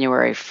starts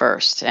January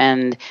 1st.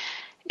 And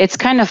it's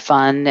kind of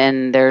fun,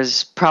 and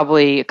there's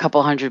probably a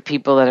couple hundred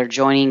people that are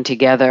joining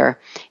together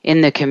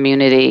in the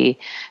community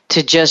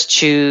to just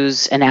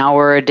choose an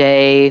hour a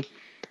day,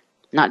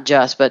 not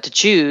just, but to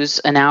choose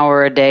an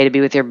hour a day to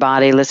be with your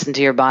body, listen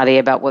to your body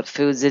about what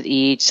foods it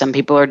eats. Some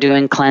people are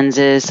doing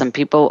cleanses, some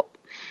people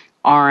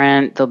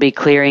aren't. They'll be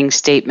clearing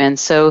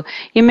statements. So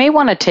you may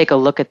want to take a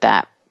look at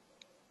that.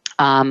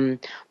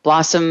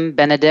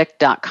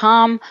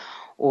 BlossomBenedict.com,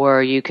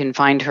 or you can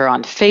find her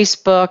on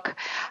Facebook.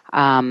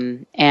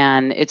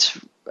 And it's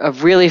a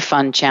really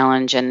fun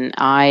challenge. And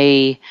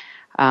I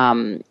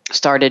signed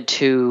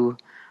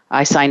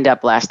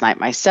up last night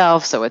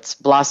myself. So it's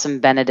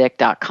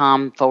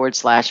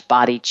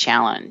BlossomBenedict.com/body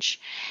challenge.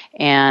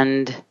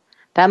 And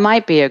that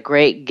might be a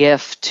great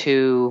gift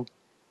to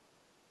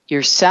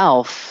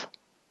yourself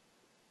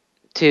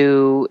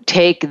to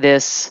take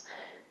this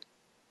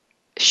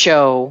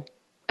show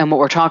and what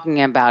we're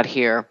talking about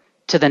here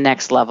to the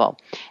next level.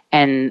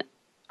 And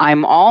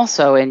I'm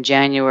also in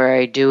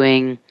January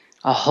doing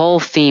a whole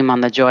theme on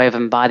the joy of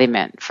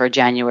embodiment for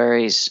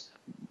January's,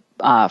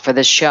 for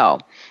this show.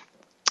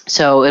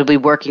 So it'll be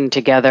working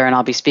together, and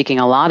I'll be speaking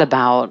a lot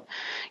about,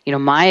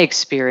 my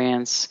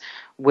experience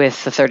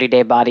with the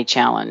 30-day body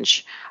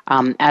challenge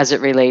as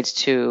it relates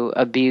to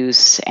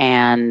abuse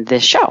and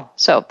this show.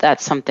 So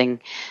that's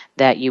something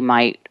that you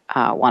might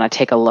want to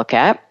take a look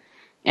at.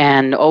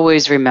 And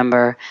always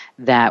remember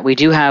that we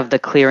do have the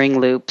clearing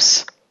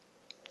loops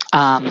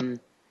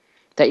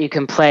that you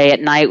can play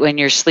at night when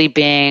you're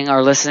sleeping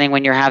or listening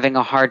when you're having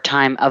a hard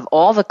time, of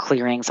all the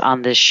clearings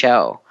on this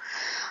show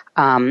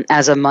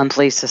as a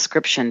monthly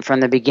subscription from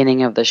the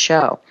beginning of the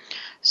show.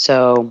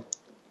 So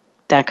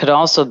that could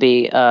also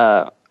be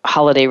a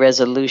holiday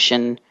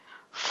resolution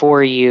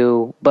for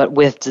you, but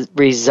with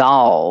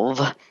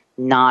resolve,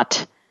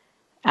 not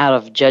out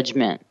of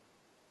judgment.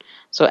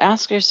 So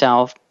ask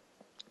yourself,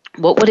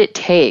 what would it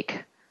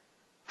take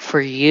for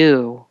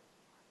you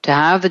to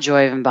have the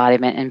joy of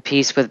embodiment and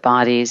peace with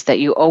bodies that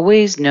you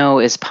always know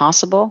is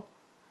possible,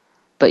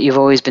 but you've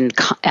always been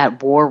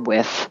at war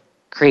with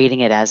creating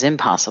it as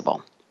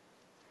impossible?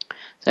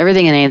 So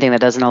everything and anything that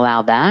doesn't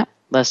allow that,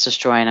 let's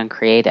destroy and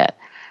uncreate it.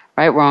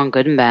 Right, wrong,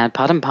 good and bad,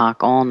 pot and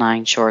pock, all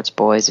 9 shorts,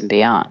 boys and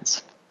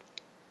beyonds.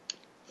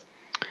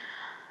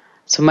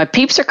 So my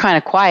peeps are kind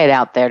of quiet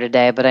out there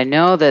today, but I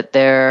know that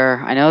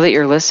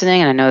you're listening,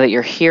 and I know that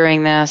you're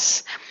hearing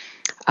this.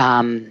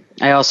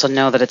 I also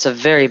know that it's a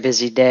very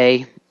busy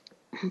day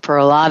for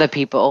a lot of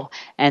people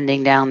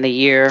ending down the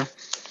year.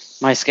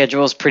 My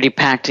schedule is pretty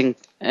packed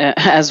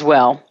as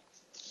well.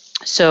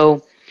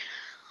 So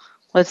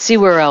let's see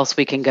where else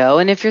we can go.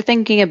 And if you're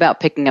thinking about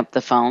picking up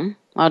the phone,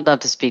 I'd love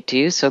to speak to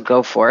you, so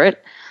go for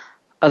it.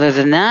 Other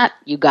than that,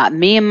 you got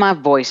me and my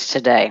voice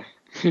today.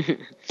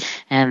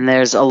 And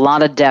there's a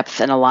lot of depth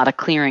and a lot of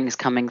clearings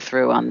coming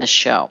through on this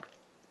show.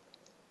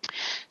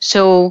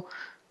 So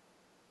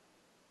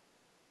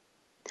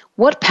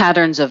what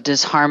patterns of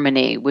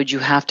disharmony would you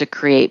have to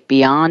create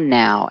beyond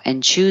now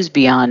and choose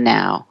beyond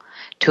now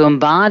to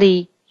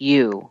embody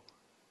you,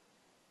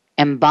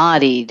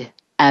 embodied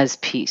as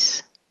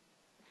peace?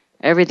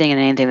 Everything and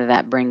anything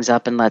that brings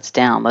up and lets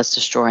down, let's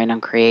destroy and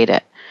uncreate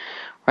it.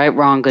 Right,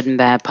 wrong, good and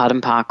bad, pot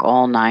and pock,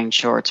 all 9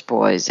 shorts,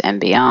 boys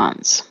and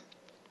beyonds.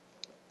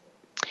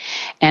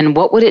 And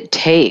what would it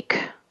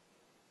take?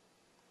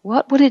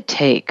 What would it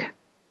take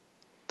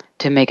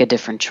to make a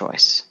different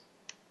choice?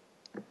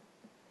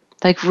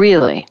 Like,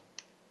 really?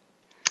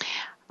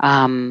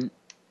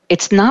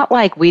 It's not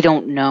like we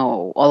don't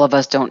know, all of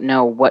us don't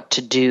know what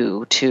to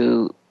do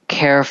to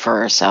care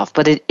for ourselves,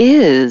 but it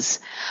is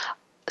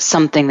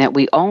something that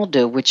we all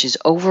do, which is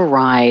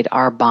override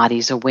our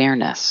body's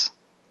awareness.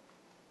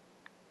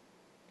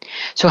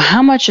 So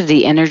how much of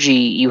the energy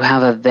you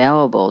have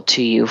available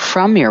to you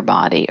from your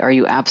body are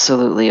you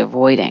absolutely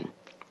avoiding?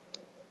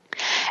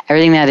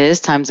 Everything that is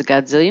times a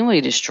godzillion will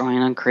you destroy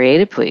and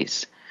uncreate it,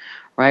 please.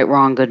 Right,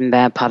 wrong, good and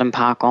bad, pot and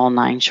pock, all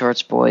 9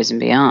 shorts, boys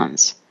and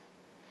beyonds.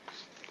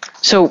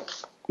 So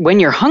when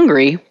you're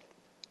hungry,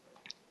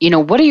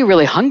 what are you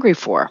really hungry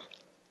for?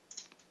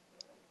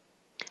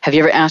 Have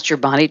you ever asked your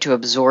body to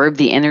absorb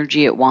the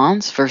energy it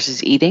wants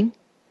versus eating?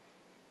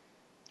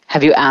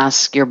 Have you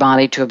asked your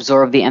body to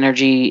absorb the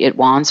energy it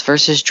wants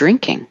versus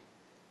drinking?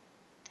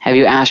 Have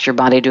you asked your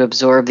body to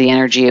absorb the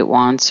energy it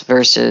wants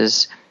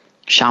versus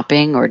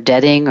shopping or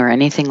deading or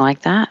anything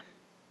like that?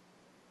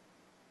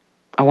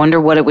 I wonder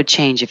what it would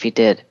change if you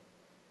did.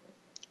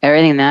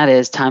 Everything that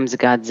is times a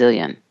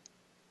godzillion.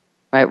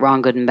 Right,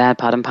 wrong, good and bad,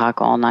 pot and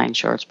pock, all 9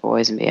 shorts,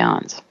 boys and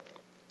beyonds.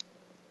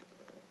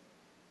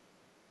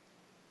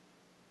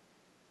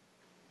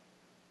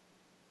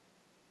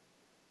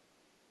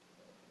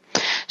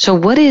 So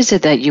what is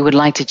it that you would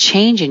like to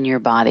change in your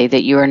body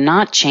that you are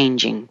not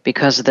changing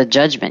because of the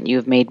judgment you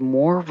have made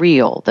more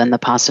real than the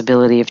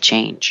possibility of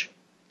change?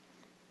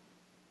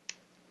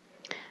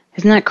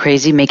 Isn't that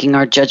crazy, making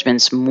our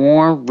judgments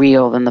more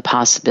real than the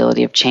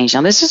possibility of change?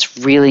 Now, this is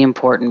really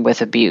important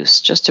with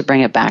abuse, just to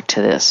bring it back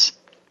to this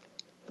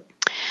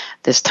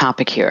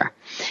topic here,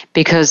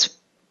 because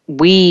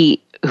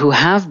we who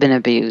have been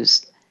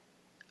abused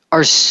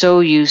are so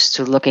used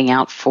to looking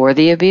out for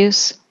the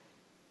abuse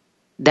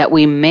that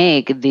we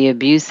make the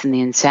abuse and the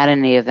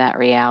insanity of that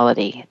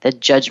reality, the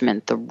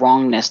judgment, the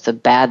wrongness, the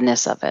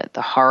badness of it,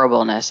 the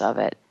horribleness of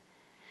it,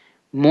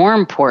 more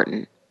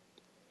important.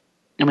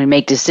 And we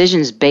make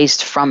decisions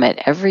based from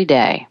it every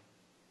day.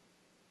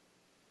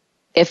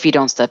 If you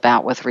don't step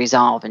out with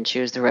resolve and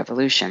choose the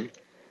revolution,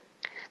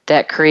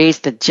 that creates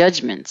the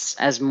judgments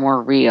as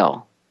more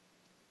real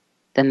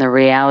than the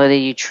reality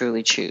you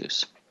truly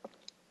choose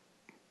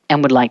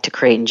and would like to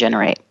create and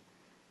generate.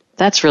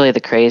 That's really the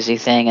crazy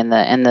thing and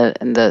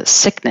the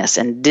sickness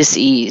and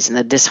dis-ease and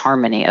the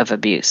disharmony of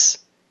abuse.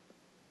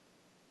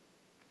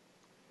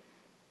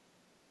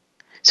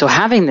 So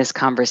having this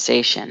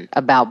conversation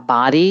about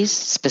bodies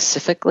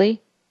specifically,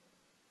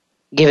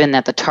 given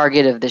that the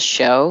target of this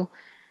show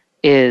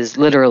is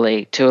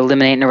literally to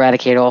eliminate and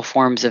eradicate all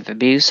forms of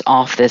abuse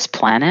off this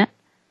planet,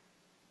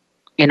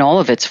 in all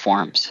of its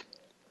forms,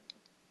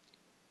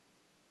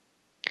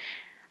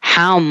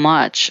 how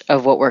much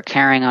of what we're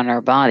carrying on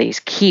our bodies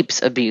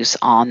keeps abuse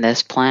on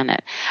this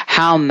planet?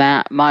 How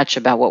much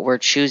about what we're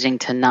choosing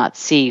to not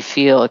see,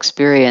 feel,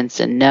 experience,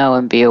 and know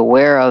and be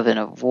aware of and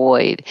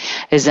avoid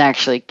is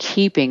actually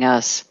keeping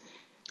us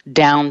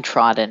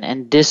downtrodden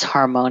and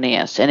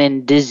disharmonious and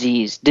in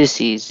disease,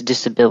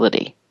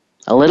 disability?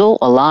 A little,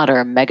 a lot, or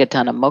a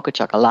megaton of mocha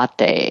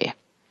chocolate?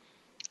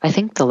 I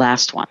think the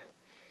last one.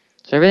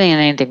 So everything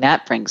and anything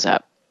that brings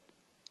up,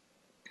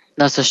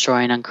 let's destroy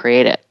and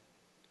uncreate it.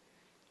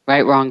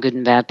 Right, wrong, good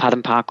and bad, pot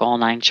and pock, all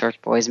 9 shorts,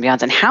 boys and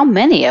beyonds. And how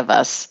many of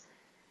us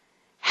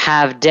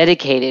have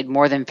dedicated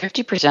more than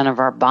 50% of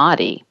our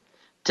body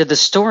to the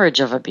storage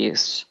of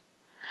abuse,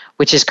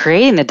 which is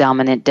creating the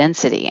dominant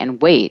density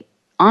and weight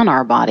on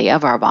our body,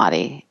 of our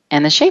body,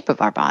 and the shape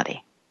of our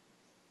body?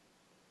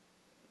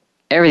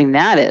 Everything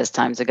that is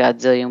times a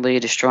godzillion will you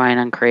destroy and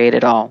uncreate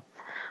it all.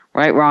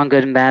 Right, wrong,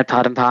 good and bad,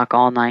 pot and pock,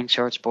 all 9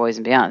 shorts, boys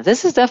and beyond.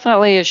 This is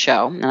definitely a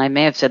show, and I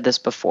may have said this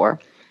before,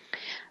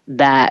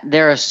 that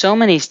there are so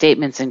many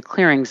statements and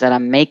clearings that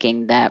I'm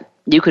making that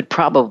you could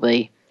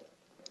probably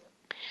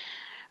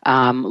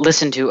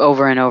listen to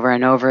over and over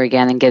and over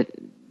again and get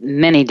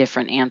many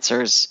different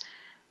answers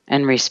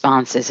and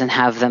responses and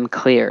have them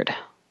cleared.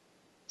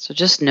 So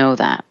just know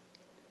that.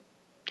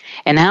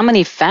 And how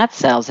many fat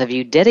cells have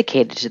you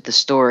dedicated to the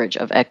storage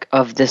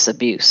of this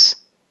abuse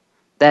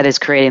that is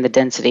creating the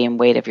density and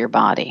weight of your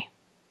body?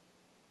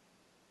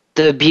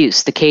 The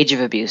abuse, the cage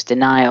of abuse,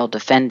 denial,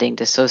 defending,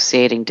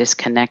 dissociating,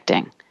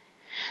 disconnecting,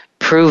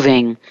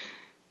 proving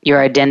your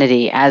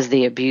identity as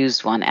the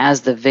abused one,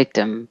 as the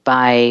victim,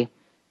 by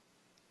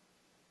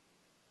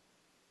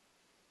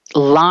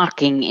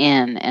locking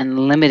in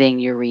and limiting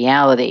your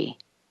reality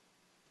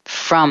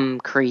from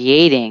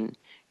creating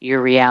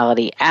your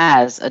reality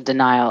as a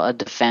denial, a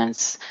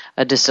defense,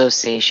 a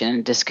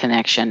dissociation,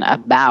 disconnection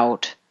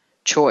about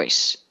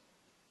choice,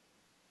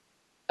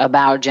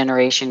 about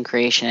generation,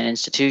 creation, and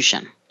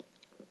institution.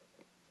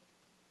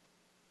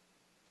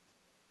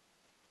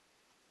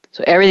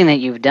 So everything that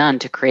you've done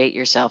to create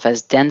yourself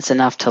as dense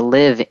enough to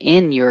live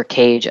in your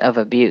cage of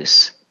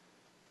abuse,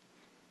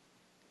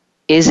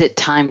 is it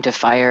time to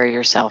fire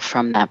yourself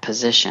from that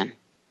position?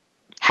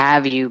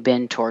 Have you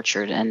been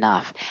tortured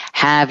enough?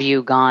 Have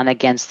you gone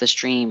against the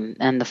stream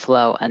and the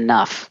flow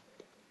enough?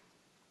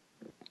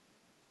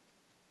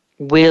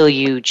 Will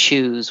you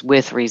choose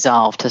with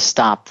resolve to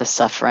stop the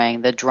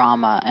suffering, the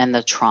drama, and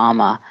the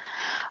trauma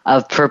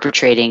of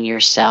perpetrating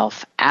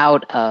yourself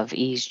out of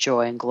ease,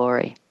 joy, and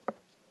glory?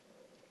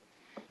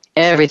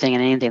 Everything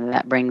and anything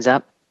that brings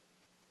up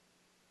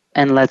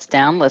and lets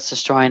down, let's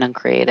destroy and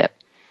uncreate it.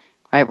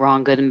 Right,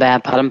 wrong, good and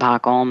bad, pot and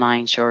pock, all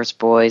nine shorts,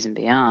 boys and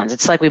beyonds.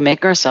 It's like we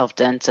make ourselves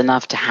dense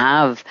enough to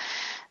have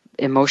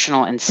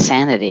emotional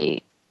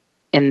insanity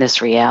in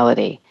this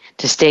reality,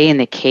 to stay in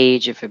the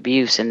cage of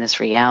abuse in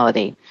this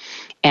reality.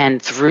 And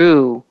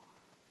through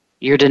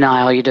your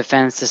denial, your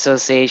defense,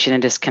 dissociation,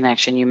 and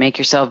disconnection, you make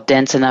yourself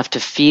dense enough to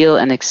feel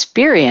and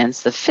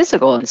experience the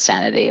physical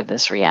insanity of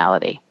this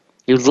reality.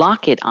 You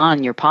lock it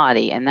on your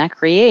body, and that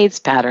creates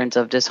patterns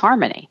of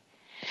disharmony.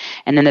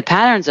 And then the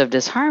patterns of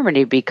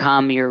disharmony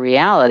become your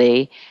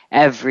reality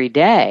every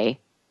day,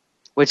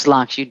 which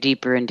locks you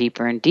deeper and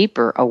deeper and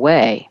deeper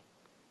away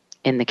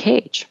in the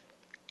cage.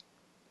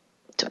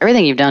 So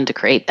everything you've done to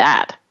create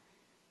that,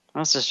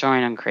 let's destroy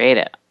and uncreate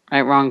it.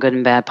 Right, wrong, good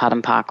and bad, pot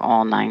and pock,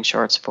 all nine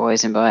shorts,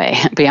 boys and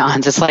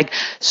beyonds. It's like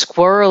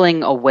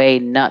squirreling away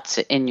nuts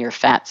in your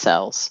fat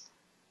cells.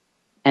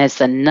 And it's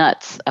the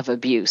nuts of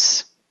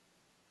abuse.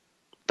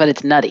 But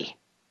it's nutty.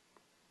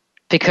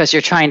 Because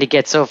you're trying to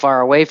get so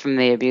far away from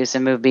the abuse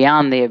and move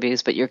beyond the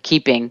abuse, but you're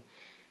keeping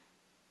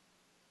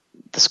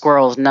the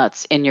squirrel's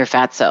nuts in your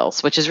fat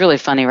cells, which is really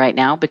funny right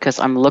now because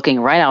I'm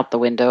looking right out the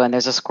window and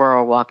there's a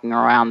squirrel walking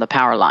around the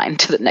power line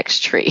to the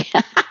next tree.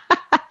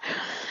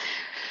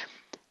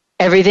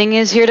 Everything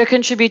is here to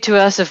contribute to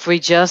us if we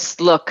just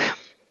look.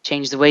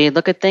 Change the way you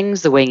look at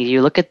things, the way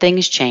you look at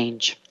things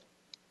change.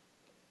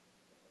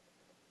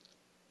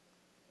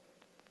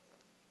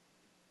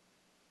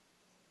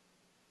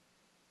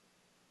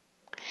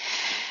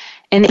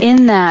 And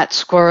in that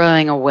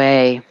squirreling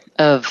away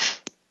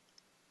of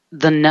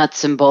the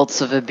nuts and bolts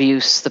of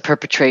abuse, the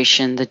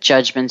perpetration, the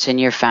judgments in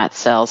your fat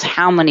cells,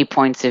 how many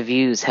points of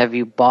views have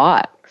you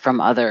bought from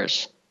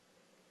others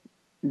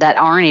that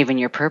aren't even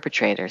your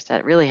perpetrators,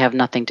 that really have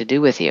nothing to do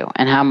with you?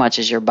 And how much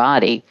is your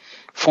body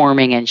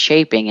forming and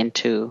shaping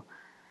into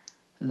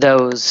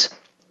those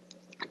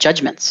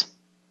judgments?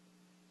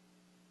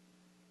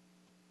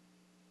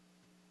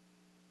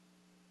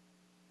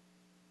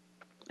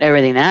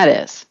 Everything that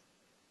is.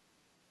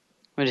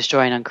 We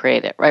destroy and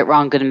uncreate it. Right,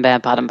 wrong, good and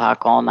bad, pot and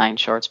pock, all nine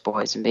shorts,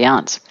 boys and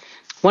beyonds.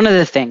 One of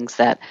the things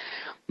that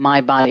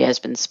my body has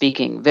been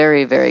speaking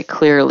very, very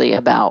clearly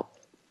about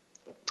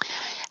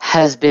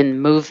has been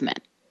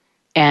movement.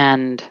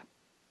 And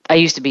I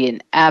used to be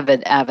an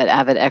avid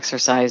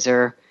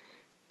exerciser.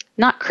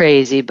 Not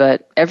crazy,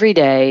 but every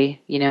day,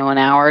 an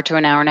hour to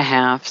an hour and a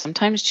half,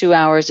 sometimes 2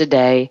 hours a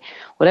day,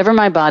 whatever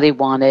my body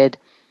wanted.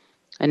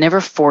 I never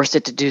forced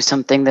it to do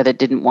something that it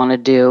didn't want to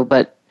do,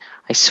 but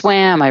I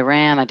swam, I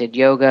ran, I did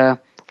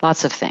yoga,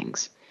 lots of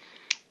things.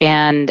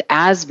 And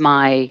as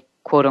my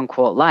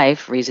quote-unquote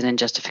life, reason and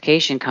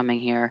justification coming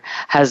here,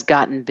 has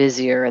gotten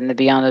busier and the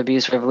Beyond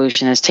Abuse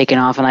revolution has taken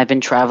off and I've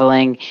been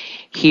traveling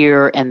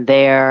here and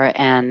there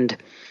and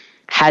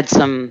had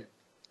some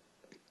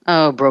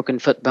broken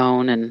foot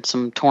bone and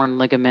some torn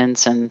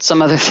ligaments and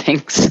some other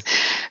things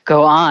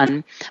go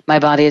on, my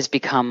body has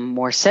become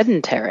more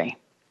sedentary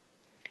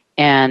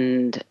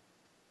and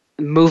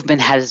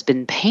movement has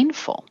been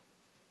painful.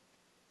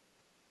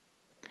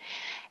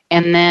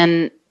 And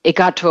then it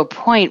got to a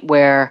point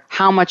where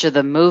how much of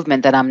the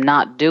movement that I'm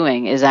not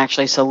doing is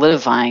actually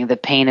solidifying the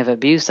pain of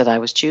abuse that I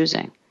was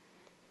choosing.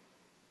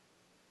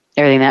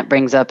 Everything that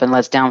brings up and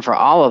lets down for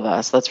all of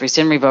us, let's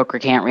rescind, revoke,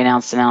 recant,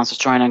 renounce, denounce,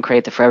 destroy, and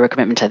uncreate the forever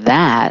commitment to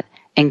that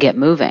and get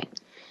moving.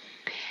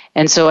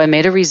 And so I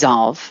made a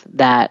resolve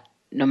that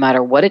no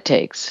matter what it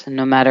takes,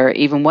 no matter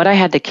even what I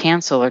had to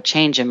cancel or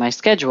change in my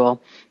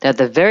schedule, that at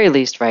the very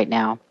least right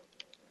now,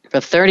 for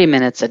 30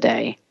 minutes a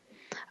day,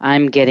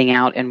 I'm getting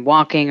out and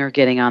walking or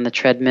getting on the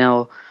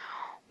treadmill,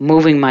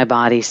 moving my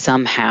body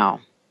somehow.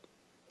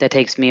 That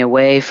takes me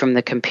away from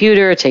the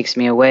computer, takes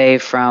me away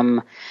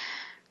from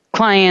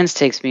clients,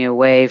 takes me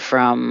away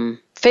from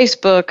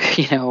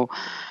Facebook,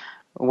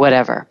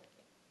 whatever.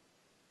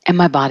 And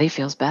my body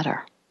feels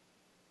better.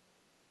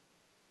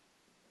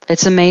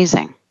 It's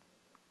amazing.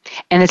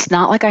 And it's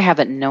not like I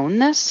haven't known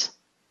this,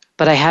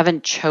 but I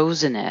haven't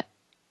chosen it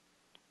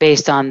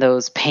based on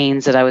those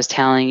pains that I was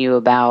telling you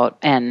about.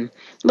 And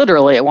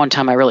literally at one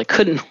time I really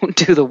couldn't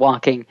do the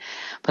walking,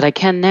 but I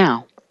can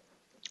now.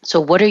 So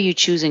what are you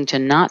choosing to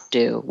not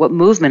do? What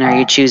movement are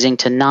you choosing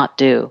to not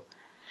do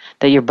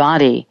that your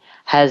body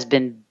has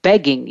been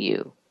begging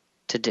you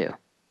to do?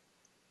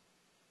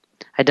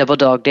 I double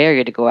dog dare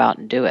you to go out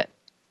and do it.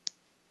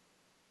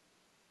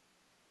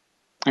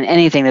 And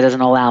anything that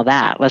doesn't allow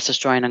that, let's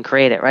destroy and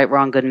uncreate it. Right,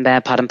 wrong, good and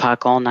bad, pot and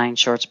pock, all nine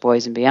shorts,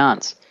 boys and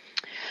beyonds.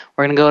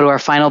 We're going to go to our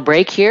final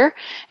break here,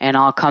 and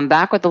I'll come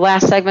back with the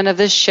last segment of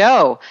this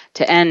show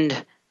to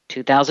end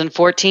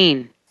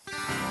 2014.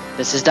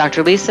 This is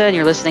Dr. Lisa, and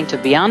you're listening to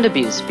Beyond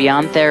Abuse,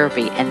 Beyond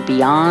Therapy, and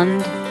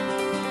Beyond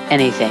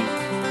Anything.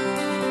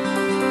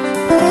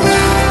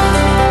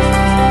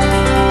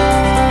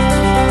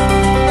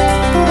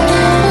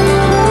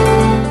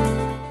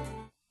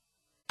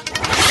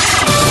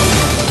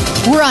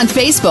 on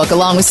Facebook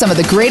along with some of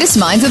the greatest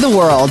minds of the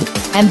world,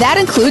 and that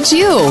includes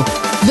you.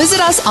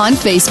 Visit us on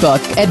Facebook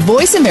at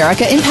Voice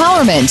America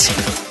Empowerment.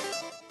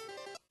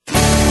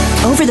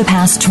 Over the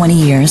past 20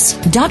 years,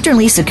 Dr.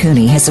 Lisa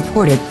Cooney has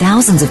supported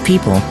thousands of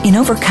people in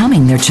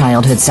overcoming their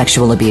childhood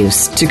sexual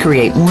abuse to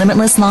create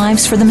limitless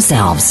lives for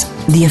themselves.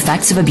 The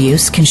effects of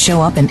abuse can show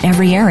up in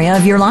every area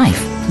of your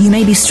life. You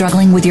may be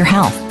struggling with your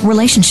health,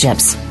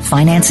 relationships,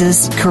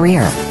 finances,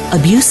 career.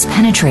 Abuse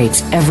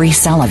penetrates every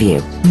cell of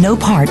you. No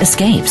part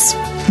escapes.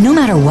 No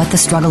matter what the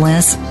struggle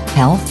is,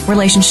 health,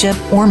 relationship,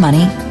 or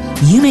money,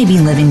 you may be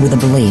living with a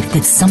belief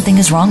that something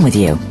is wrong with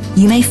you.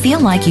 You may feel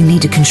like you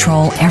need to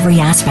control every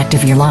aspect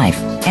of your life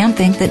and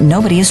think that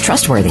nobody is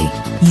trustworthy.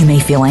 You may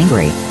feel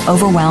angry,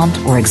 overwhelmed,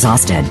 or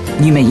exhausted.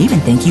 You may even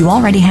think you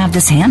already have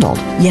this handled,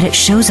 yet it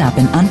shows up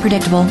in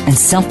unpredictable and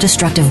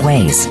self-destructive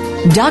ways.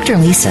 Dr.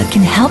 Lisa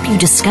can help you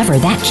discover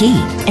that key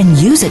and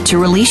use it to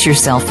release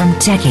yourself from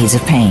decades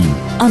of pain.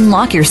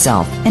 Unlock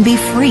yourself and be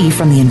free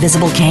from the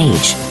invisible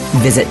cage.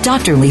 Visit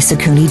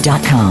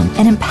drlisacooney.com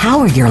and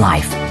empower your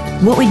life.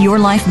 What would your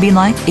life be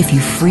like if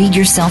you freed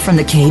yourself from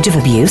the cage of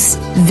abuse?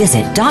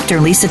 Visit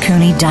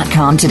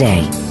drlisacooney.com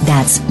today.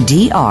 That's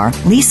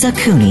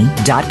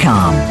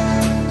drlisacooney.com.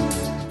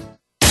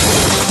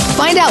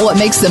 Find out what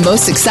makes the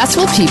most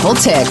successful people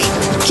tick.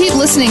 Keep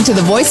listening to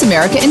the Voice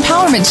America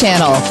Empowerment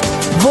Channel.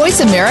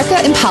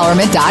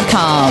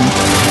 VoiceAmericaEmpowerment.com.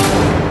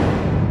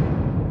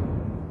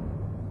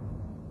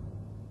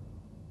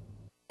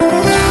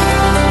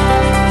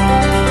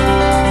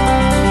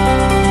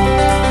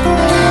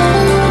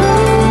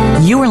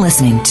 You are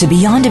listening to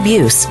Beyond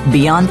Abuse,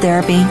 Beyond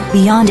Therapy,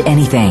 Beyond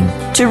Anything.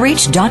 To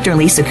reach Dr.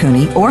 Lisa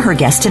Cooney or her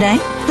guest today,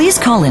 please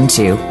call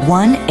into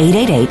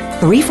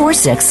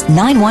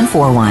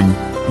 1-888-346-9141.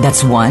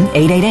 That's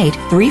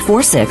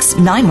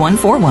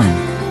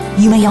 1-888-346-9141.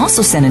 You may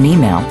also send an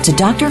email to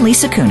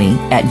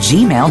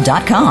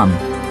drlisacooney@gmail.com.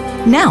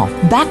 Now,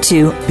 back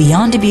to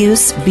Beyond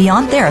Abuse,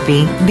 Beyond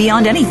Therapy,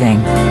 Beyond Anything.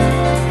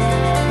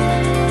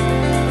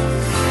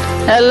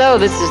 Hello,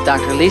 this is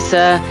Dr.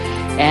 Lisa.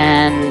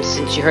 And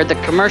since you heard the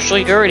commercial,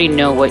 you already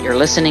know what you're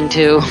listening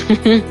to.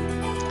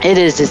 It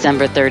is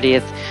December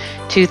 30th,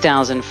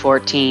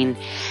 2014.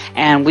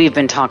 And we've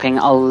been talking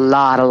a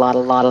lot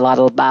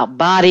about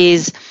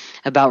bodies,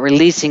 about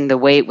releasing the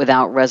weight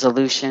without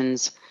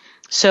resolutions.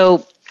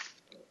 So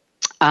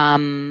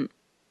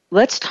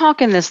let's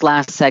talk in this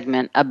last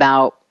segment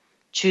about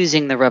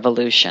choosing the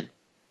revolution.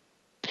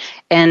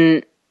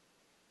 And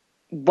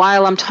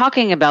while I'm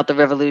talking about the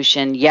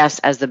revolution, yes,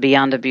 as the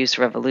Beyond Abuse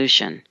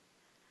revolution,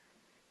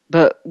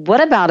 but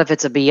what about if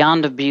it's a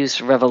Beyond Abuse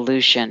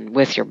revolution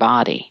with your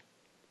body?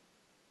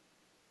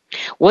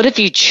 What if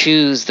you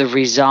choose the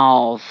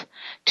resolve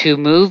to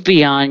move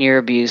beyond your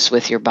abuse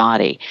with your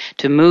body,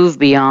 to move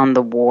beyond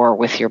the war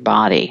with your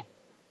body,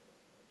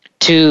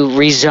 to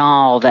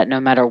resolve that no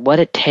matter what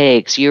it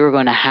takes, you're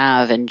going to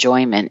have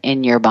enjoyment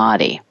in your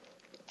body,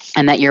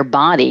 and that your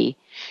body,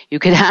 you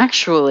could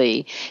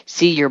actually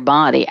see your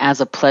body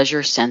as a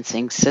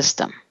pleasure-sensing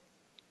system.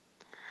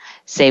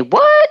 Say,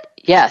 what?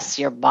 Yes,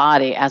 your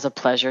body as a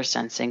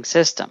pleasure-sensing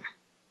system.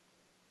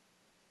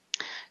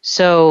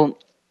 So,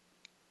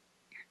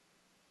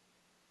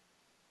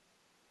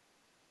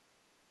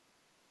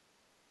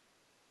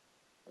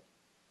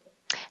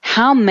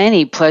 how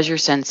many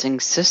pleasure-sensing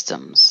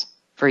systems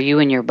for you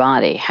and your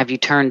body have you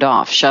turned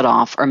off, shut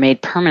off, or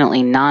made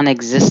permanently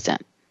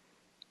non-existent?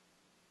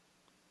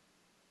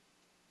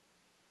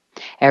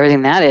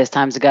 Everything that is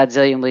times a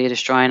godzillion will you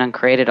destroy and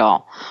uncreate it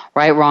all.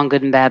 Right, wrong,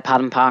 good and bad,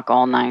 pot and pock,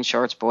 all nine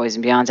shorts, boys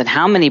and beyonds. And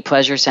how many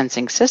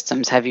pleasure-sensing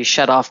systems have you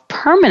shut off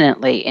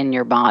permanently in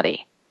your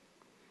body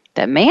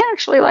that may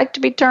actually like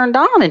to be turned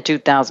on in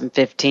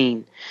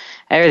 2015?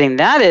 Everything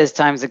that is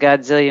times a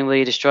godzillion will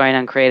you destroy and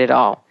uncreate it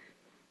all.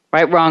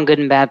 Right, wrong, good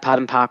and bad, pot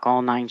and pock,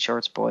 all nine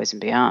shorts, boys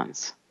and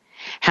beyonds.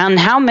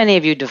 How many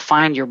of you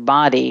defined your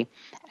body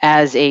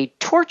as a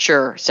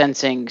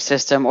torture-sensing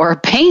system or a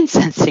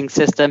pain-sensing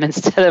system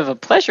instead of a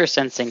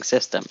pleasure-sensing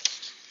system?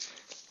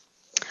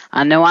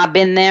 I know I've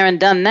been there and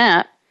done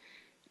that.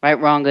 Right,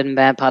 wrong, good and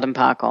bad, pot and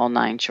pock, all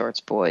nine shorts,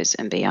 boys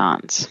and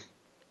beyonds.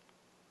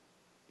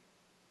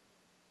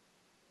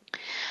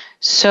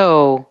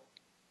 So,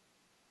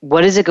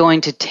 what is it going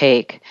to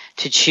take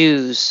to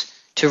choose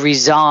to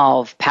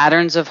resolve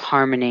patterns of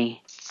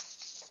harmony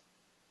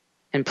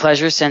and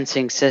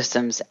pleasure-sensing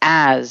systems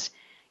as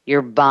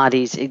your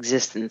body's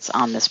existence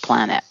on this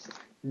planet?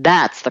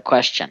 That's the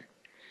question.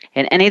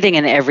 And anything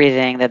and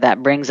everything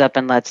that brings up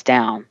and lets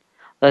down,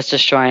 let's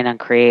destroy and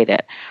uncreate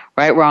it.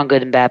 Right, wrong,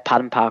 good and bad,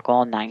 pot and pock,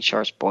 all nine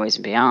shorts, boys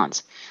and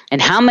beyonds.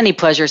 And how many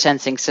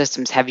pleasure-sensing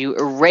systems have you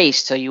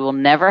erased so you will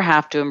never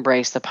have to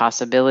embrace the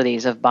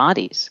possibilities of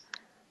bodies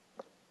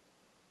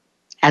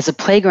as a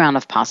playground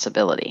of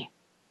possibility?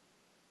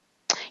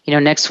 You know,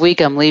 next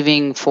week I'm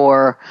leaving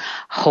for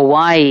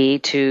Hawaii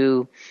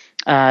to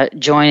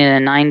join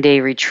in a 9-day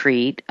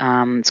retreat.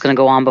 It's going to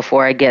go on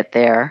before I get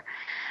there.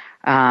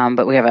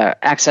 But we have a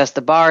Access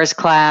the Bars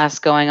class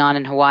going on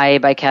in Hawaii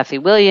by Kathy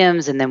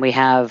Williams, and then we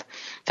have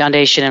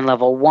Foundation in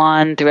Level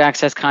 1 through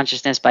Access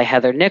Consciousness by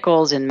Heather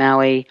Nichols in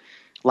Maui,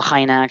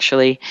 Lahaina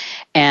actually.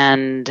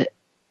 And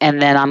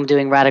then I'm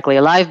doing Radically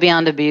Alive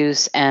Beyond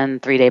Abuse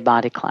and 3-day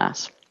body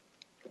class.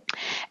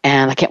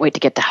 And I can't wait to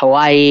get to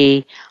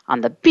Hawaii,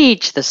 on the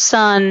beach, the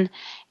sun,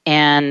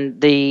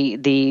 and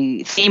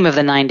the theme of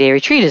the 9-day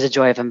retreat is a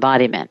joy of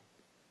embodiment.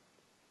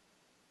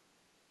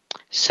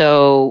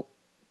 So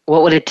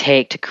what would it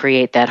take to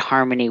create that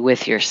harmony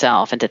with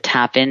yourself and to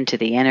tap into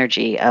the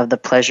energy of the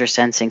pleasure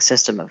sensing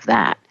system of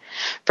that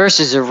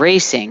versus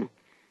erasing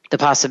the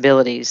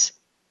possibilities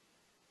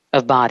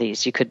of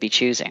bodies you could be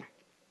choosing?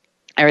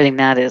 Everything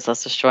that is,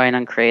 let's destroy and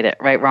uncreate it.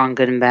 Right, wrong,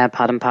 good and bad,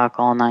 pot and pock,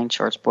 all 9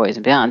 shorts, boys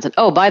and beyonds. And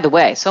oh, by the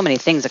way, so many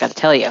things I got to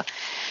tell you.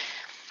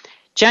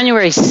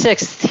 January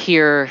 6th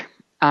here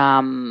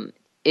in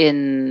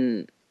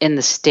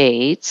the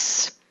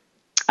States,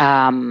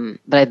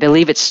 but I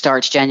believe it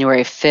starts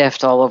January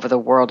 5th all over the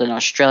world in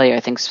Australia, I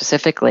think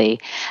specifically.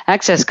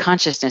 Access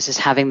Consciousness is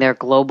having their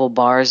Global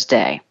Bars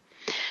Day.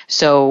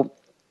 So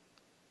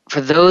for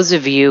those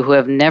of you who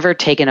have never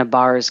taken a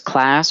bars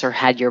class or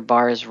had your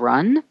bars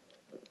run,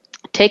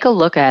 take a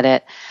look at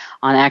it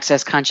on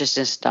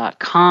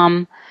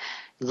accessconsciousness.com.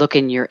 Look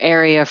in your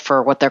area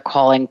for what they're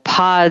calling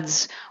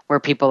pods, where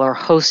people are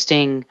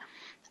hosting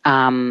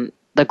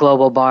the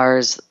Global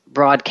Bars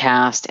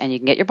broadcast, and you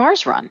can get your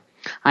bars run.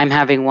 I'm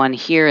having one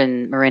here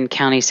in Marin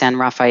County, San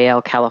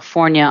Rafael,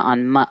 California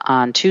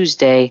on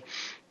Tuesday,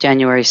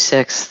 January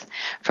 6th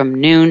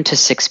from noon to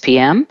 6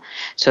 p.m.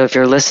 So if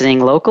you're listening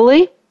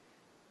locally,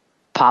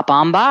 pop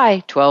on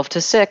by, 12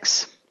 to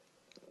 6.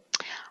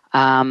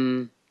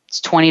 It's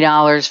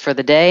 $20 for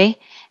the day,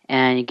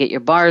 and you get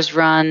your bars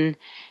run,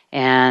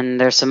 and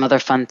there's some other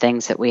fun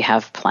things that we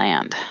have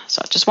planned.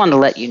 So I just wanted to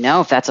let you know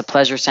if that's a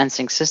pleasure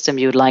sensing system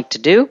you would like to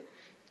do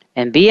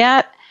and be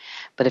at.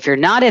 But if you're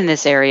not in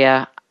this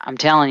area, I'm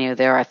telling you,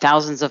 there are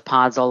thousands of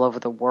pods all over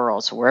the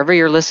world. So wherever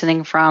you're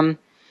listening from,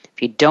 if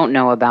you don't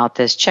know about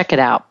this, check it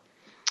out.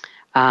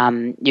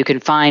 You can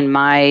find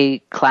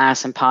my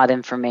class and pod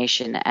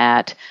information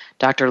at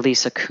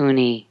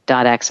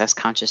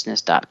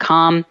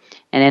drlisacooney.accessconsciousness.com,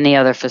 and any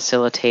other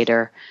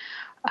facilitator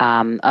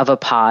of a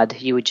pod,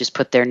 you would just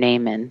put their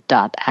name in,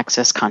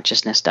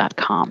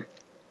 .accessconsciousness.com.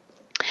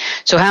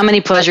 So how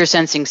many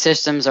pleasure-sensing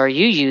systems are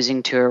you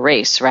using to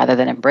erase rather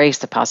than embrace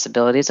the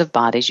possibilities of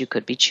bodies you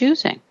could be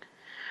choosing?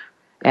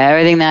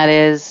 Everything that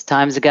is,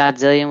 times a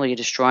godzillion, will you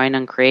destroy and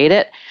uncreate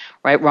it?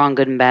 Right, wrong,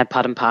 good and bad,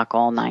 pot and pock,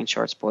 all 9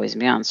 shorts, boys and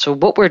beyond. So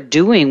what we're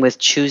doing with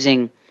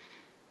choosing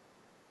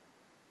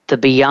the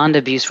Beyond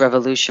Abuse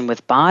revolution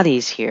with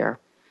bodies here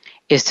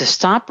is to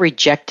stop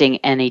rejecting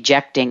and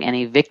ejecting and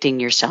evicting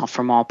yourself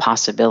from all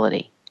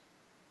possibility.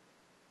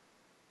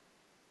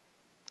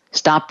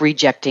 Stop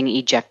rejecting,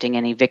 ejecting,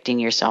 and evicting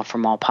yourself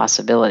from all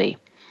possibility.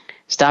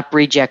 Stop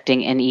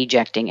rejecting and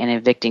ejecting and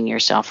evicting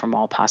yourself from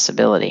all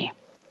possibility.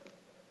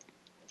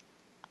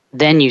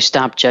 Then you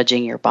stop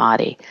judging your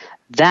body.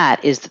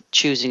 That is the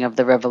choosing of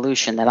the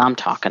revolution that I'm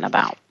talking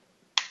about.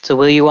 So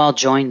will you all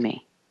join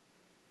me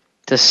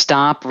to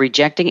stop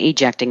rejecting,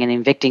 ejecting, and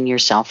evicting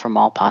yourself from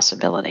all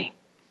possibility?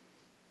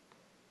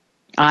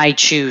 I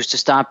choose to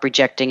stop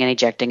rejecting and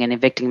ejecting and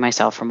evicting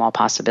myself from all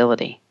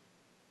possibility.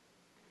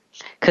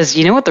 Because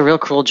you know what the real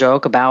cruel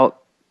joke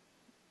about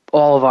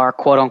all of our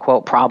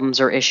quote-unquote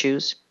problems or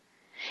issues?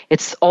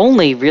 It's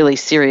only really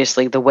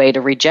seriously the way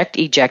to reject,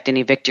 eject, and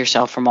evict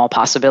yourself from all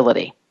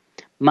possibility.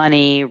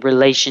 Money,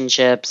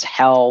 relationships,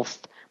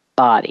 health,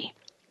 body.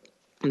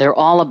 They're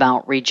all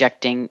about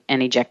rejecting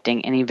and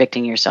ejecting and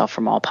evicting yourself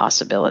from all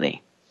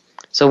possibility.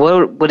 So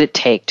what would it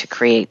take to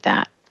create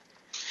that?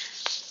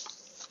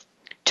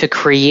 To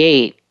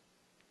create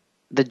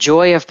the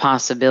joy of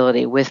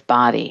possibility with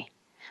body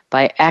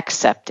by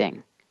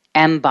accepting,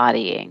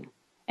 embodying,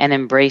 and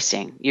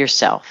embracing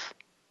yourself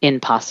in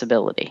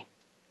possibility.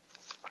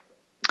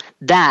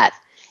 That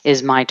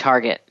is my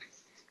target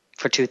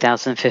for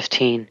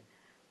 2015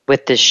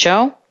 with this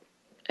show,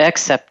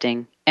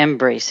 accepting,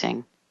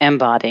 embracing,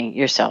 embodying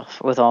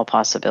yourself with all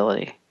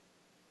possibility.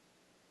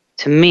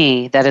 To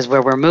me, that is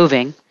where we're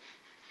moving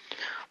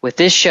with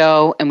this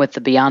show and with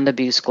the Beyond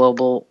Abuse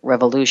Global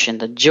Revolution,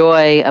 the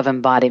joy of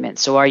embodiment.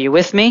 So are you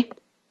with me?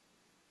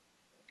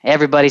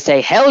 Everybody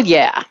say, hell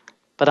yeah.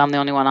 But I'm the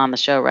only one on the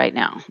show right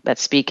now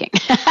that's speaking.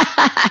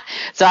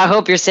 So I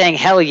hope you're saying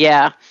hell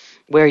yeah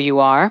where you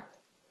are.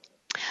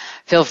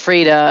 Feel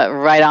free to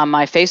write on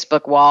my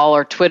Facebook wall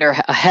or Twitter,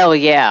 hell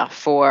yeah,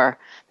 for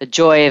the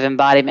joy of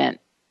embodiment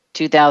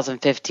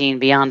 2015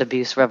 Beyond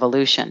Abuse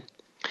Revolution.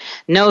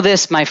 Know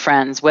this, my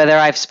friends, whether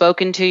I've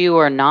spoken to you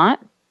or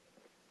not,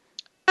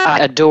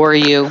 I adore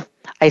you.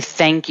 I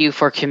thank you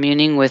for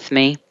communing with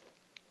me.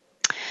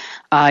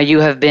 You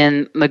have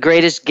been my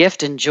greatest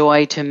gift and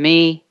joy to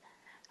me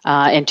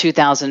in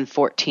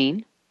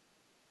 2014.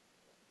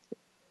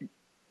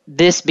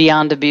 This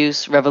Beyond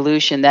Abuse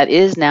revolution that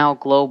is now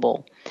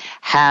global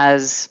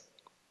has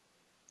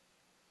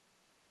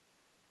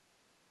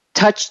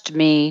touched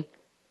me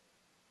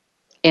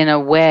in a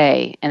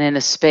way and in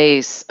a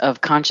space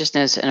of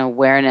consciousness and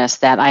awareness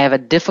that I have a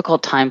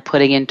difficult time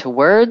putting into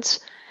words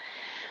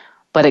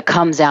but it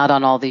comes out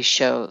on all these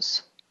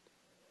shows.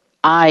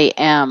 I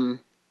am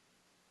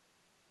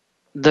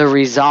the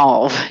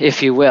resolve,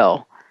 if you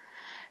will,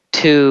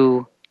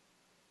 to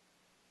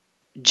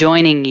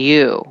joining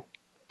you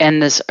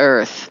and this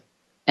earth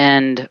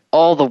and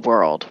all the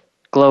world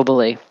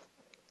globally,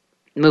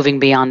 moving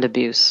beyond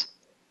abuse,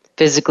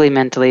 physically,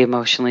 mentally,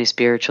 emotionally,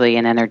 spiritually,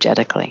 and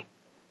energetically.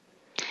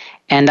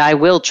 And I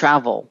will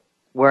travel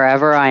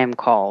wherever I am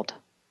called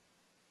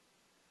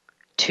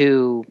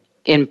to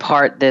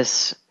impart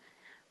this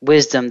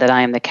wisdom that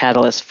I am the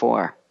catalyst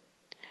for.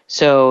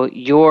 So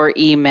your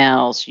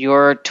emails,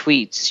 your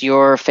tweets,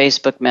 your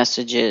Facebook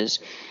messages,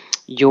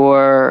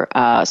 your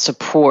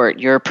support,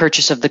 your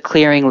purchase of the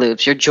clearing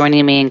loops, your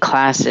joining me in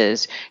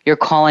classes, your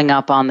calling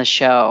up on the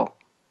show,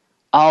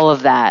 all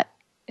of that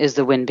is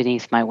the wind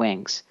beneath my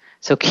wings.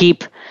 So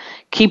keep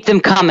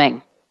them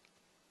coming,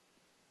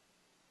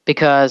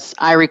 because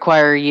I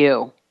require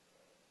you,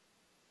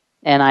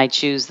 and I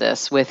choose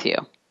this with you.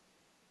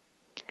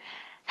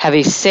 Have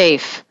a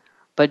safe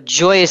but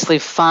joyously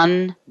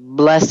fun,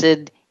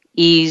 blessed,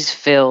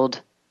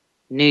 ease-filled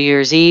New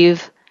Year's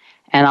Eve,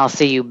 and I'll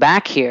see you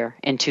back here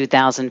in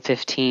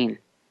 2015.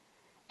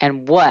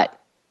 And what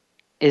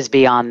is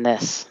beyond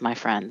this, my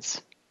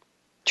friends?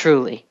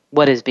 Truly,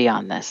 what is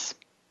beyond this?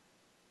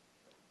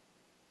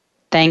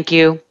 Thank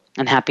you,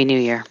 and Happy New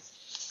Year.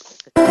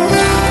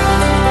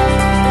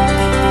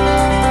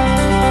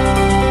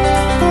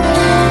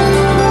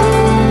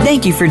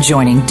 Thank you for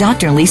joining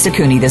Dr. Lisa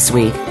Cooney this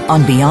week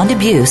on Beyond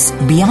Abuse,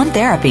 Beyond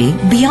Therapy,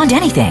 Beyond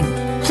Anything.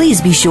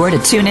 Please be sure to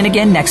tune in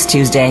again next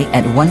Tuesday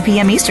at 1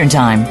 p.m. Eastern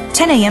Time,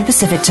 10 a.m.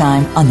 Pacific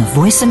Time on the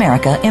Voice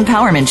America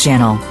Empowerment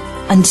Channel.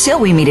 Until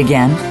we meet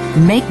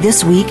again, make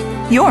this week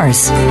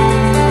yours.